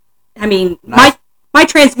just, nice. my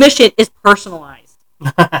transmission is personalized.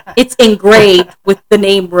 It's engraved with the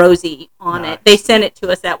name Rosie on it. They sent it to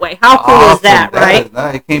us that way. How cool is that, right? No,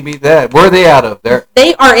 it can't beat that. Where are they out of?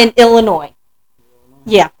 They are in Illinois.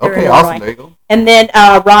 Yeah. Okay, awesome. There you go. And then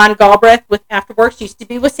Ron Galbraith with Afterworks used to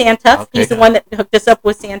be with Santufs. Okay. He's the one that hooked us up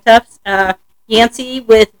with Santufs. Yancey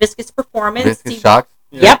with Viscous Performance. Viscous Shocks.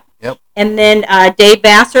 Yep. And then Dave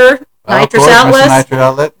Basser. Nitrous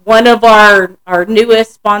Outlet, one of our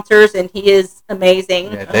newest sponsors, and he is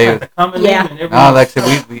amazing. Yeah, Dave. Like I said,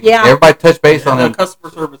 everybody touch base on him. Customer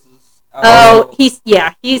services. He's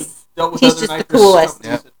just the coolest.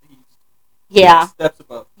 Yeah. Steps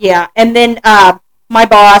above. Yeah, and then my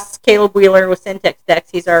boss, Caleb Wheeler with Syntex Decks.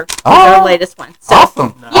 He's our latest one. So,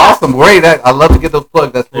 awesome, awesome, great. I love to get those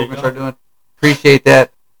plugs. That's what we're gonna start doing. Appreciate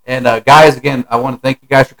that. And guys, again, I want to thank you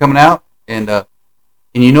guys for coming out and.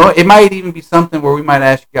 And it might even be something where we might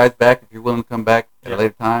ask you guys back if you're willing to come back at a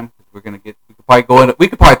later time. We could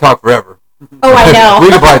probably talk forever. Oh, I know.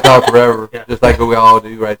 We could probably talk forever, just like we all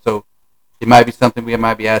do, right? So it might be something we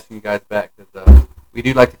might be asking you guys back because we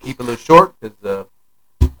do like to keep it a little short because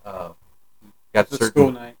we got a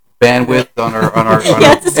certain bandwidth on our.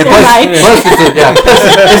 It's a school night. Plus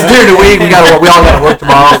it's during the week. We all got to work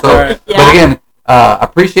tomorrow. So, but again, I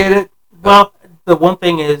appreciate it. Well, the one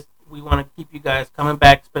thing is. We want to keep you guys coming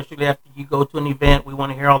back, especially after you go to an event. We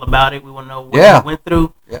want to hear all about it. We want to know what you went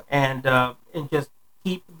through, and just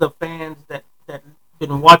keep the fans that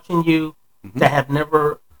been watching you, that have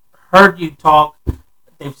never heard you talk.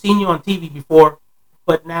 They've seen you on TV before,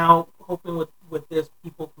 but now hoping with this,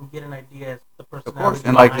 people can get an idea as the personality. Of course,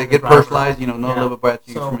 and like they get personalized, know a little bit about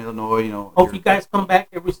you from Illinois, Hope you guys come back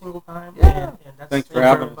every single time. Yeah. And that's thanks for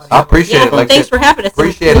having us. I appreciate it. Thanks for having us.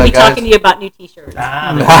 Appreciate we'll it, be guys. talking to you about new T-shirts.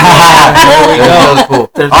 That was cool.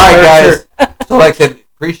 All right, guys. So like I said,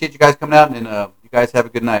 appreciate you guys coming out, and you guys have a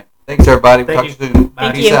good night. Thanks, everybody. We'll talk to you soon.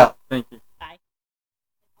 Peace out. Thank you. Bye.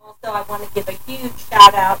 Also, I want to give a huge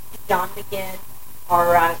shout out to John McGinn,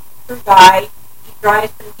 our crew guy. He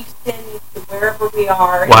drives from Houston to wherever we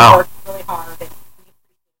are. Wow. And works really hard.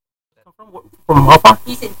 From how far?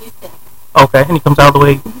 He's in Houston. Okay, and he comes all the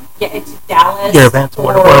way. Yeah, it's Dallas. Your events,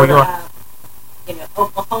 wherever you are.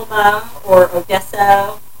 Oklahoma or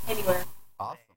Odessa, anywhere.